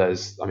sure the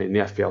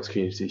FPL's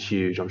community is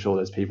huge. I'm sure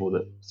there's people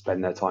that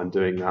spend their time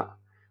doing that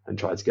and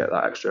try to get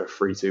that extra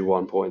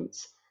 3-2-1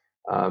 points.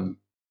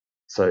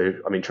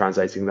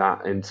 Translating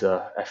that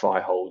into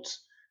FI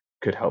holds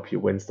could help you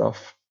win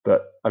stuff.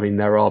 But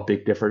there are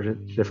big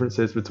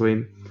differences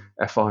between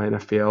FI and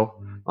FPL.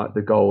 Like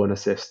the goal and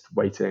assist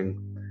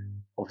weighting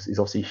is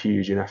obviously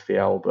huge in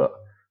FPL, but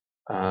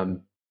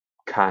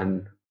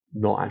can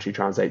not actually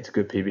translate to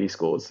good PB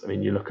scores.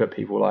 You look at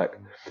people like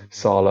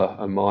Salah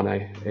and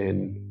Mane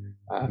in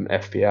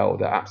FPL,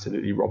 they're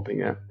absolutely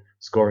romping it,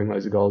 scoring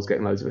loads of goals,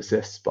 getting loads of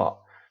assists, but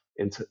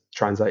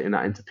translating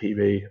that into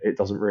PB, it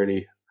doesn't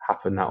really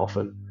happen that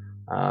often.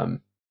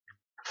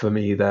 For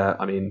me, that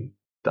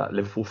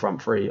Liverpool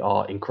front three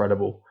are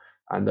incredible,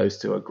 and those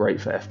two are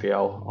great for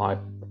FPL. I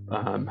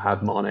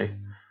have Mane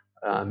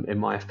in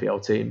my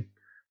FPL team,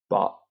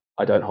 but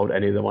I don't hold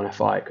any of them on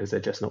FI because they're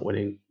just not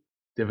winning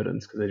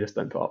dividends because they just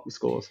don't put up the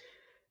scores.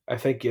 I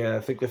think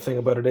the thing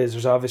about it is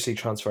there's obviously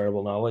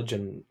transferable knowledge,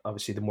 and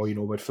obviously the more you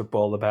know about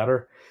football, the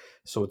better.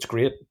 So it's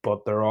great,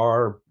 but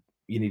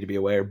you need to be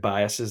aware of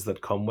biases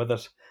that come with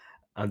it,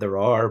 and there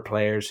are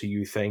players who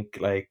you think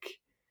like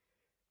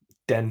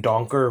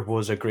Dendoncker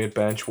was a great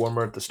bench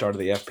warmer at the start of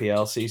the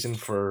FPL season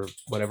for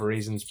whatever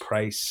reasons,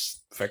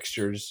 price,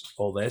 fixtures,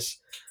 all this.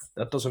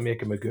 That doesn't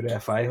make him a good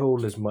FI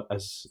hold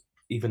as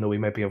even though he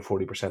might be on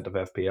 40% of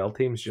FPL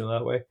teams,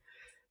 that way.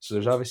 So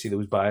there's obviously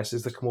those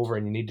biases that come over,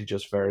 and you need to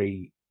just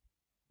very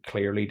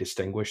clearly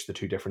distinguish the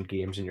two different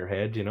games in your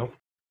head,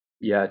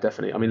 Yeah,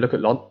 definitely. Look at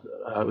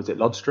was it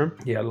Lodstrom?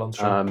 Yeah,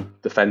 Lundstrom.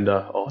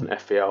 Defender on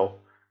FPL,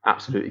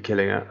 absolutely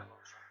killing it,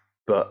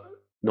 but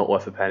not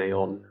worth a penny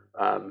on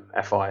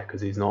FI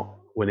because he's not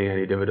winning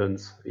any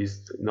dividends.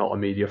 He's not a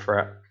media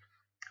threat.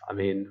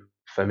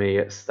 For me,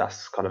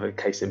 that's kind of a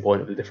case in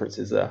point of the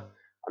differences there.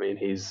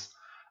 He's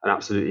an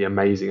absolutely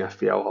amazing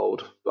FPL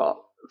hold, but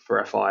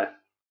for FI,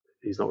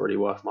 he's not really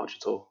worth much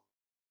at all.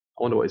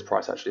 I wonder what his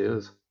price actually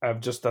is.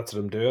 That's what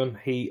I'm doing.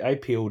 He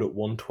IPO'd at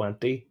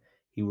 120.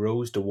 He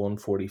rose to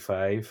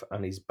 145,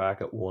 and he's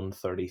back at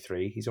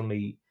 133. He's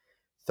only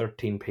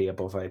 13p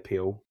above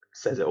IPO.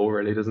 Says it all,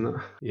 really, doesn't it?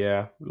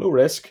 Yeah, low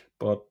risk,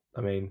 but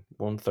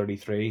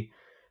 133.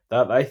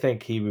 That I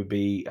think he would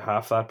be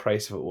half that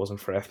price if it wasn't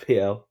for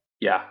FPL.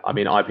 Yeah,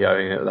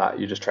 IPOing at that,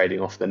 you're just trading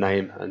off the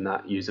name and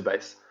that user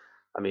base.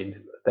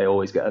 They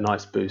always get a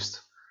nice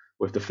boost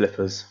with the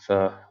flippers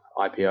for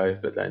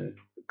IPO, but then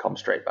come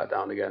straight back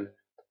down again.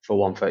 For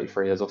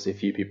 133, there's obviously a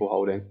few people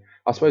holding.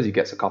 I suppose he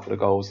gets a couple of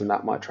goals and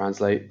that might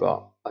translate,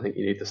 but I think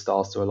you need the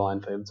stars to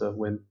align for him to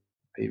win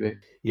PB.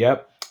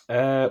 Yep.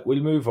 We'll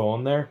move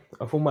on there.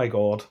 Oh my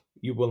God,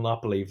 you will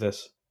not believe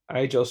this.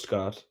 I just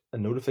got a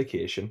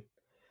notification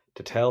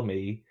to tell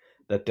me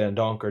that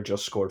Dendoncker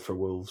just scored for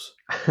Wolves.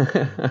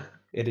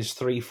 It is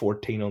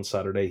 3:14 on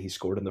Saturday. He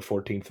scored in the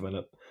 14th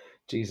minute.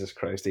 Jesus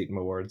Christ, eating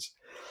my words.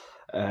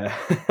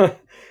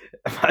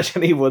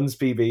 Imagine he wins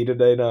PB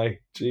today now.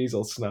 Jeez,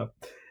 I'll snap.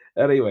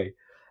 Anyway,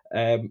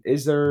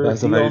 is there...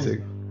 That's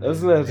amazing.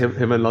 Isn't it?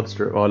 Him and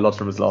Lodstrom. Well,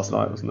 Lodstrom was last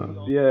night, wasn't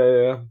it?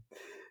 Yeah.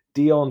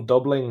 Dion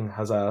Doubling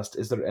has asked,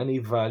 is there any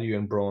value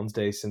in Bronze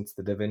Day since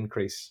the div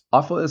increase?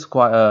 I thought it was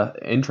quite an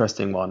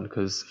interesting one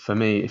because for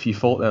me, if you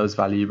thought there was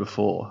value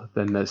before,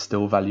 then there's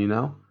still value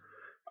now.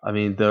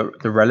 The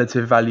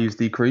relative value's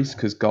decreased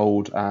because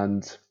gold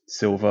and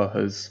silver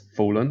has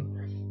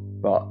fallen,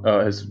 but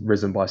has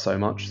risen by so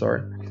much.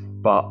 Sorry,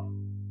 but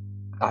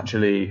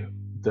actually,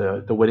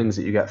 the winnings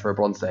that you get for a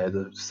Bronze Day are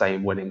the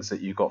same winnings that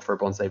you got for a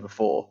Bronze Day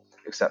before,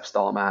 except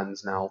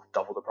Starman's now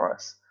double the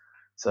price.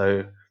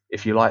 So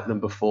if you like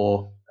them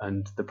before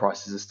and the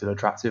prices are still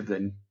attractive,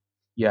 then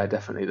yeah,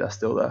 definitely they're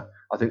still there.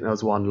 I think there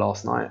was one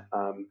last night.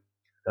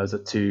 There was a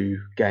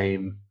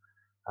 2-game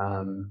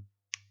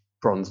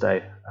Bronze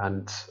Day,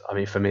 and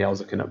for me, I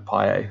was looking at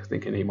Payet,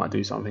 thinking he might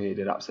do something. He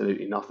did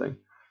absolutely nothing.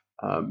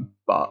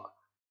 But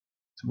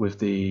with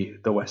the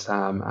West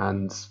Ham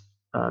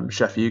and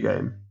Sheffield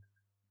game,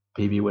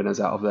 PB winners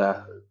out of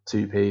their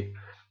 2p,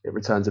 it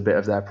returns a bit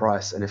of their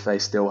price, and if they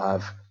still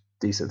have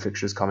decent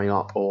fixtures coming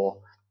up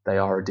or they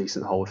are a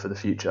decent hold for the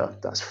future,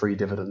 that's free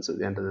dividends at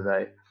the end of the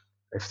day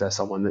if they're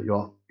someone that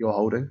you're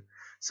holding.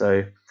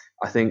 So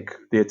I think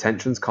the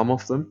attention's come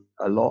off them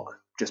a lot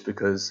just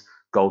because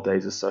gold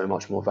days are so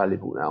much more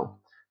valuable now.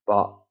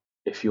 But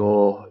if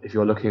you're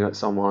looking at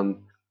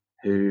someone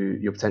who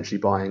you're potentially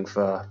buying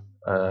for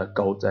a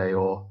gold day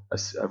or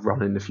a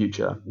run in the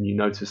future, and you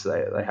notice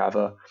they have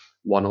a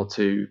 1 or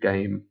 2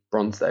 game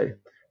Bronze Day,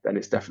 then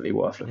it's definitely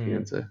worth looking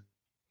into.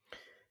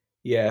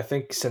 Yeah, I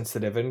think since the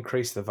div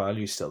increase, the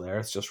value's still there.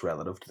 It's just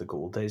relative to the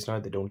gold days now.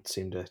 They don't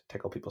seem to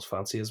tickle people's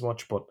fancy as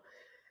much. But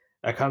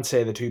I can't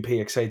say the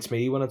 2p excites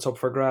me when it's up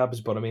for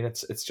grabs. But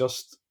it's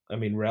just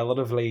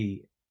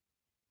relatively,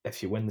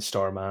 if you win the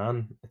Star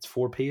Man, it's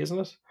 4p, isn't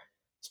it?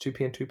 It's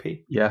 2p and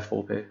 2p? Yeah,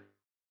 4p,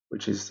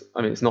 which is,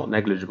 I mean, it's not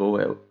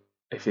negligible.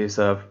 If it's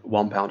a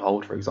 £1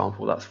 hold, for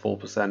example, that's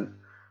 4%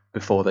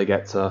 before they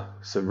get to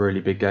some really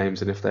big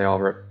games. And if they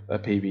are a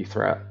PB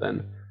threat,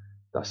 then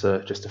that's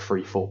just a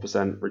free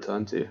 4%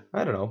 return to you.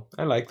 I don't know.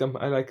 I like them.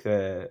 I like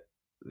the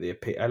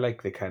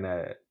kind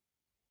of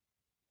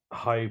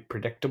how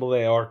predictable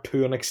they are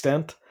to an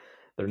extent.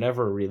 They're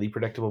never really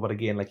predictable, but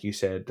again, like you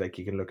said, like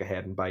you can look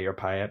ahead and buy your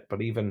pie.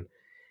 But even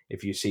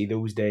if you see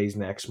those days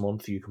next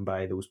month, you can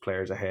buy those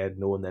players ahead,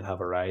 knowing they'll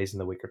have a rise in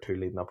the week or two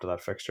leading up to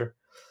that fixture.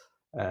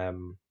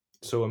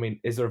 So I mean,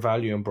 is there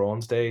value in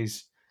bronze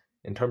days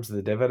in terms of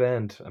the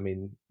dividend? I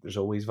mean, there's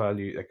always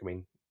value. Like, I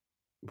mean,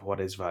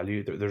 what is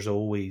value? There's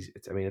always.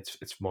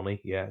 It's money.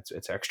 Yeah,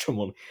 it's extra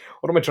money.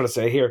 What am I trying to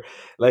say here?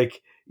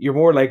 Like, you're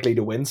more likely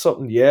to win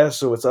something. Yeah,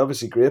 so it's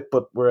obviously great.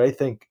 But where I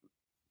think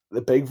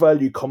the big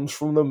value comes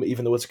from them,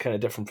 even though it's kind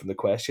of different from the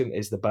question,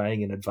 is the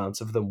buying in advance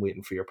of them,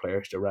 waiting for your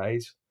players to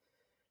rise.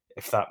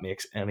 If that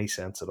makes any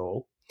sense at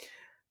all.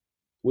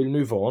 We'll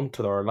move on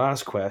to our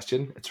last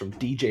question. It's from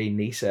DJ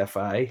Nice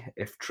FI.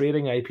 If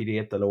trading IPD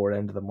at the lower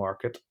end of the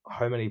market,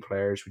 how many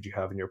players would you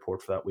have in your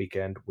port for that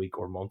weekend, week,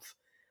 or month?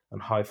 And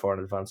how far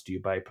in advance do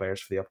you buy players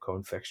for the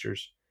upcoming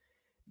fixtures?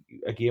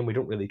 Again, we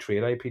don't really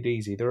trade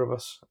IPDs, either of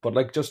us. But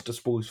like, just to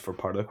suppose for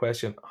part of the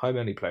question, how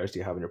many players do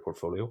you have in your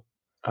portfolio?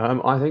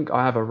 I think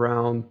I have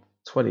around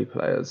 20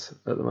 players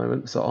at the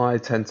moment. So I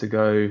tend to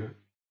go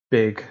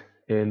big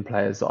in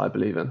players that I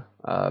believe in,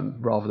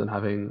 rather than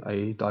having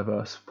a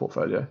diverse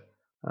portfolio.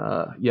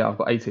 I've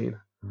got 18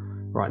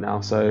 right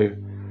now. So,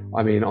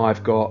 I mean,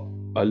 I've got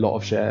a lot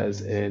of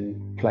shares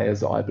in players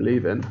that I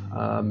believe in,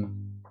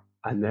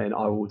 and then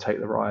I will take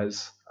the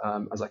rise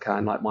as I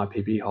can. Like my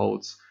PB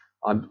holds,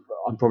 I'm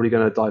probably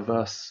going to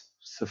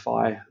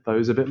diversify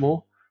those a bit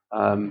more,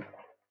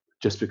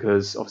 just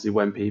because obviously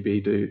when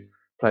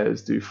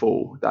players do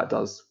fall, that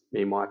does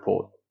mean my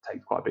port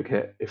takes quite a big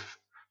hit. If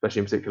especially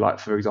in particular, like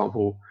for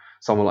example,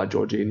 someone like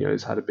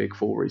Jorginho's had a big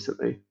fall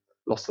recently,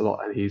 lost a lot,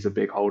 and he's a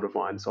big hold of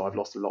mine, so I've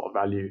lost a lot of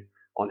value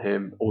on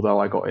him. Although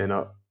I got in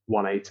at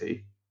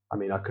 180, I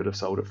mean I could have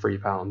sold at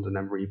 £3 and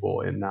then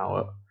rebought in now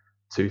at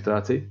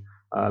 230.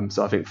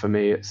 So I think for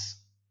me it's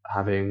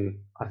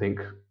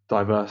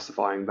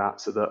diversifying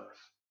that so that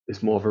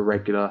it's more of a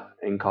regular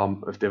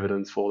income of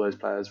dividends for those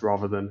players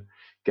rather than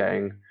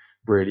getting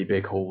really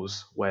big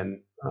hauls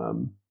when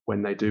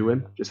they do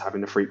win, just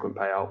having a frequent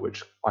payout,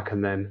 which I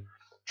can then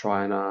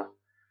try and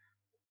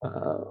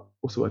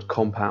what's the word,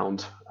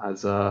 compound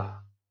as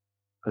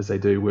they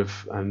do with,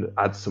 and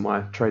adds to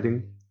my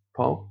trading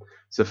pile.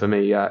 So for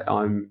me,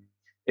 I'm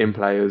in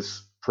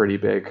players pretty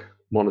big,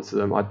 monitor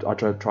them. I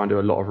try and do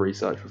a lot of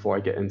research before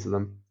I get into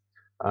them,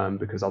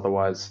 because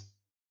otherwise,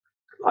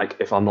 like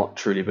if I'm not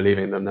truly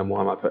believing in them, then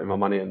why am I putting my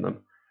money in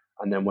them?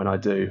 And then when I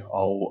do,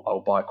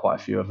 I'll buy quite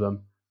a few of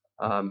them.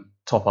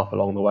 Top up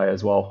along the way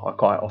as well. I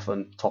quite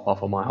often top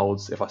up on my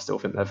holds if I still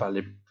think they're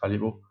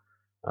valuable,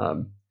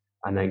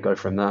 and then go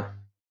from there.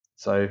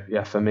 So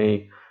yeah, for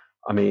me,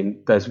 I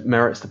mean, there's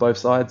merits to both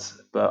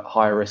sides, but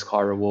high risk,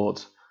 high reward,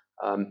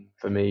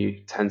 for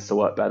me tends to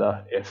work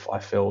better if I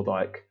feel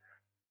like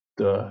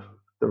the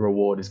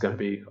reward is going to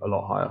be a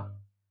lot higher,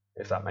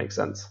 if that makes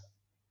sense.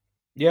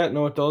 Yeah,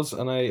 no, it does,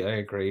 and I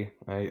agree.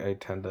 I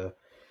tend to,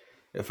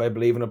 if I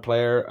believe in a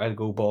player, I'll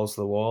go balls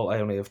to the wall. I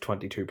only have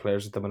 22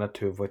 players at the minute,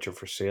 2 of which are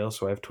for sale,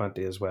 so I have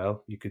 20 as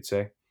well, you could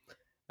say.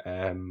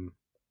 And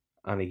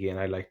again,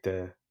 I like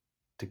to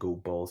go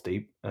balls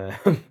deep.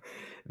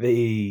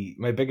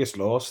 My biggest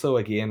loss, though,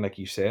 again, like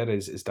you said,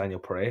 is Daniel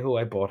Parejo.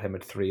 I bought him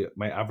at 3.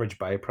 My average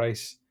buy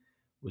price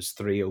was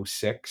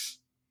 306.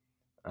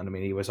 And I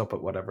mean, he was up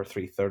at whatever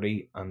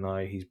 330, and now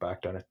he's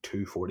back down at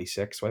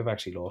 246. So I've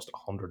actually lost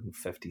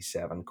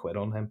 157 quid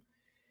on him.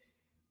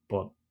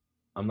 But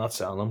I'm not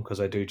selling him because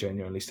I do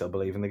genuinely still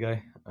believe in the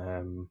guy.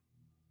 And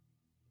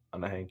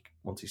I think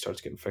once he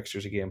starts getting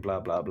fixtures again, blah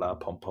blah blah,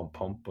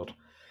 pump. But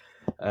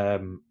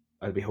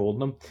I'll be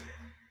holding him.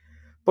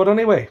 But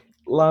anyway,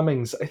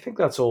 Lambings, I think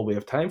that's all we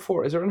have time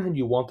for. Is there anything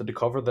you wanted to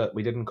cover that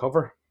we didn't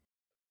cover?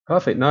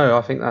 Perfect. No,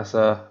 I think that's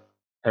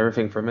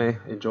everything from me.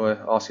 Enjoy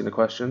asking the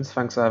questions.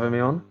 Thanks for having me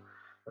on.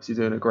 Obviously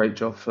doing a great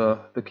job for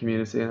the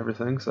community and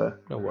everything, so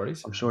No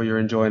worries. I'm sure you're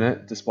enjoying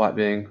it despite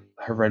being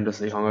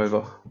horrendously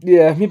hungover.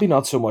 Yeah, maybe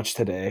not so much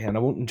today, and I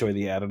won't enjoy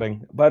the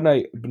editing. But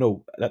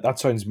no, that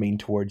sounds mean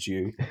towards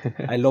you.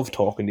 I love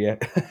talking to you.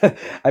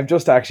 I've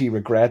just actually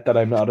regret that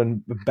I'm not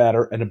in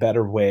a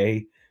better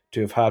way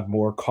to have had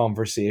more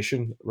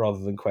conversation rather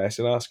than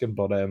question asking.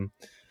 But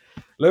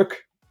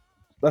look,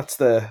 that's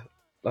the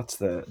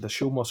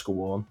show must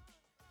go on,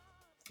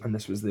 and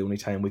this was the only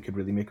time we could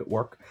really make it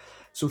work.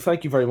 So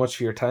thank you very much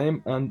for your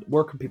time. And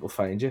where can people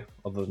find you?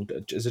 Other than,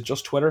 is it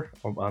just Twitter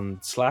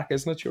and Slack?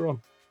 Isn't it you're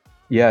on?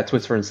 Yeah,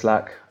 Twitter and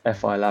Slack,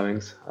 FI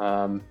Lambings.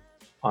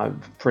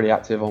 I'm pretty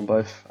active on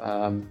both.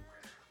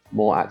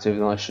 More active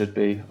than I should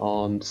be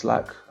on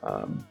Slack.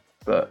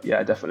 But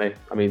yeah, definitely.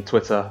 I mean,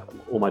 Twitter,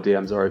 all my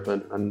DMs are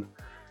open and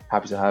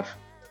happy to have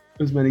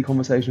as many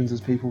conversations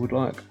as people would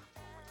like.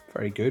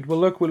 Very good. Well,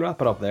 look, we'll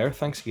wrap it up there.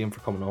 Thanks again for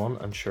coming on.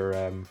 And sure,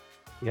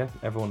 yeah,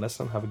 everyone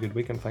listening, have a good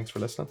week and thanks for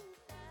listening.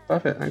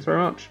 Perfect. Thanks very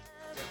much.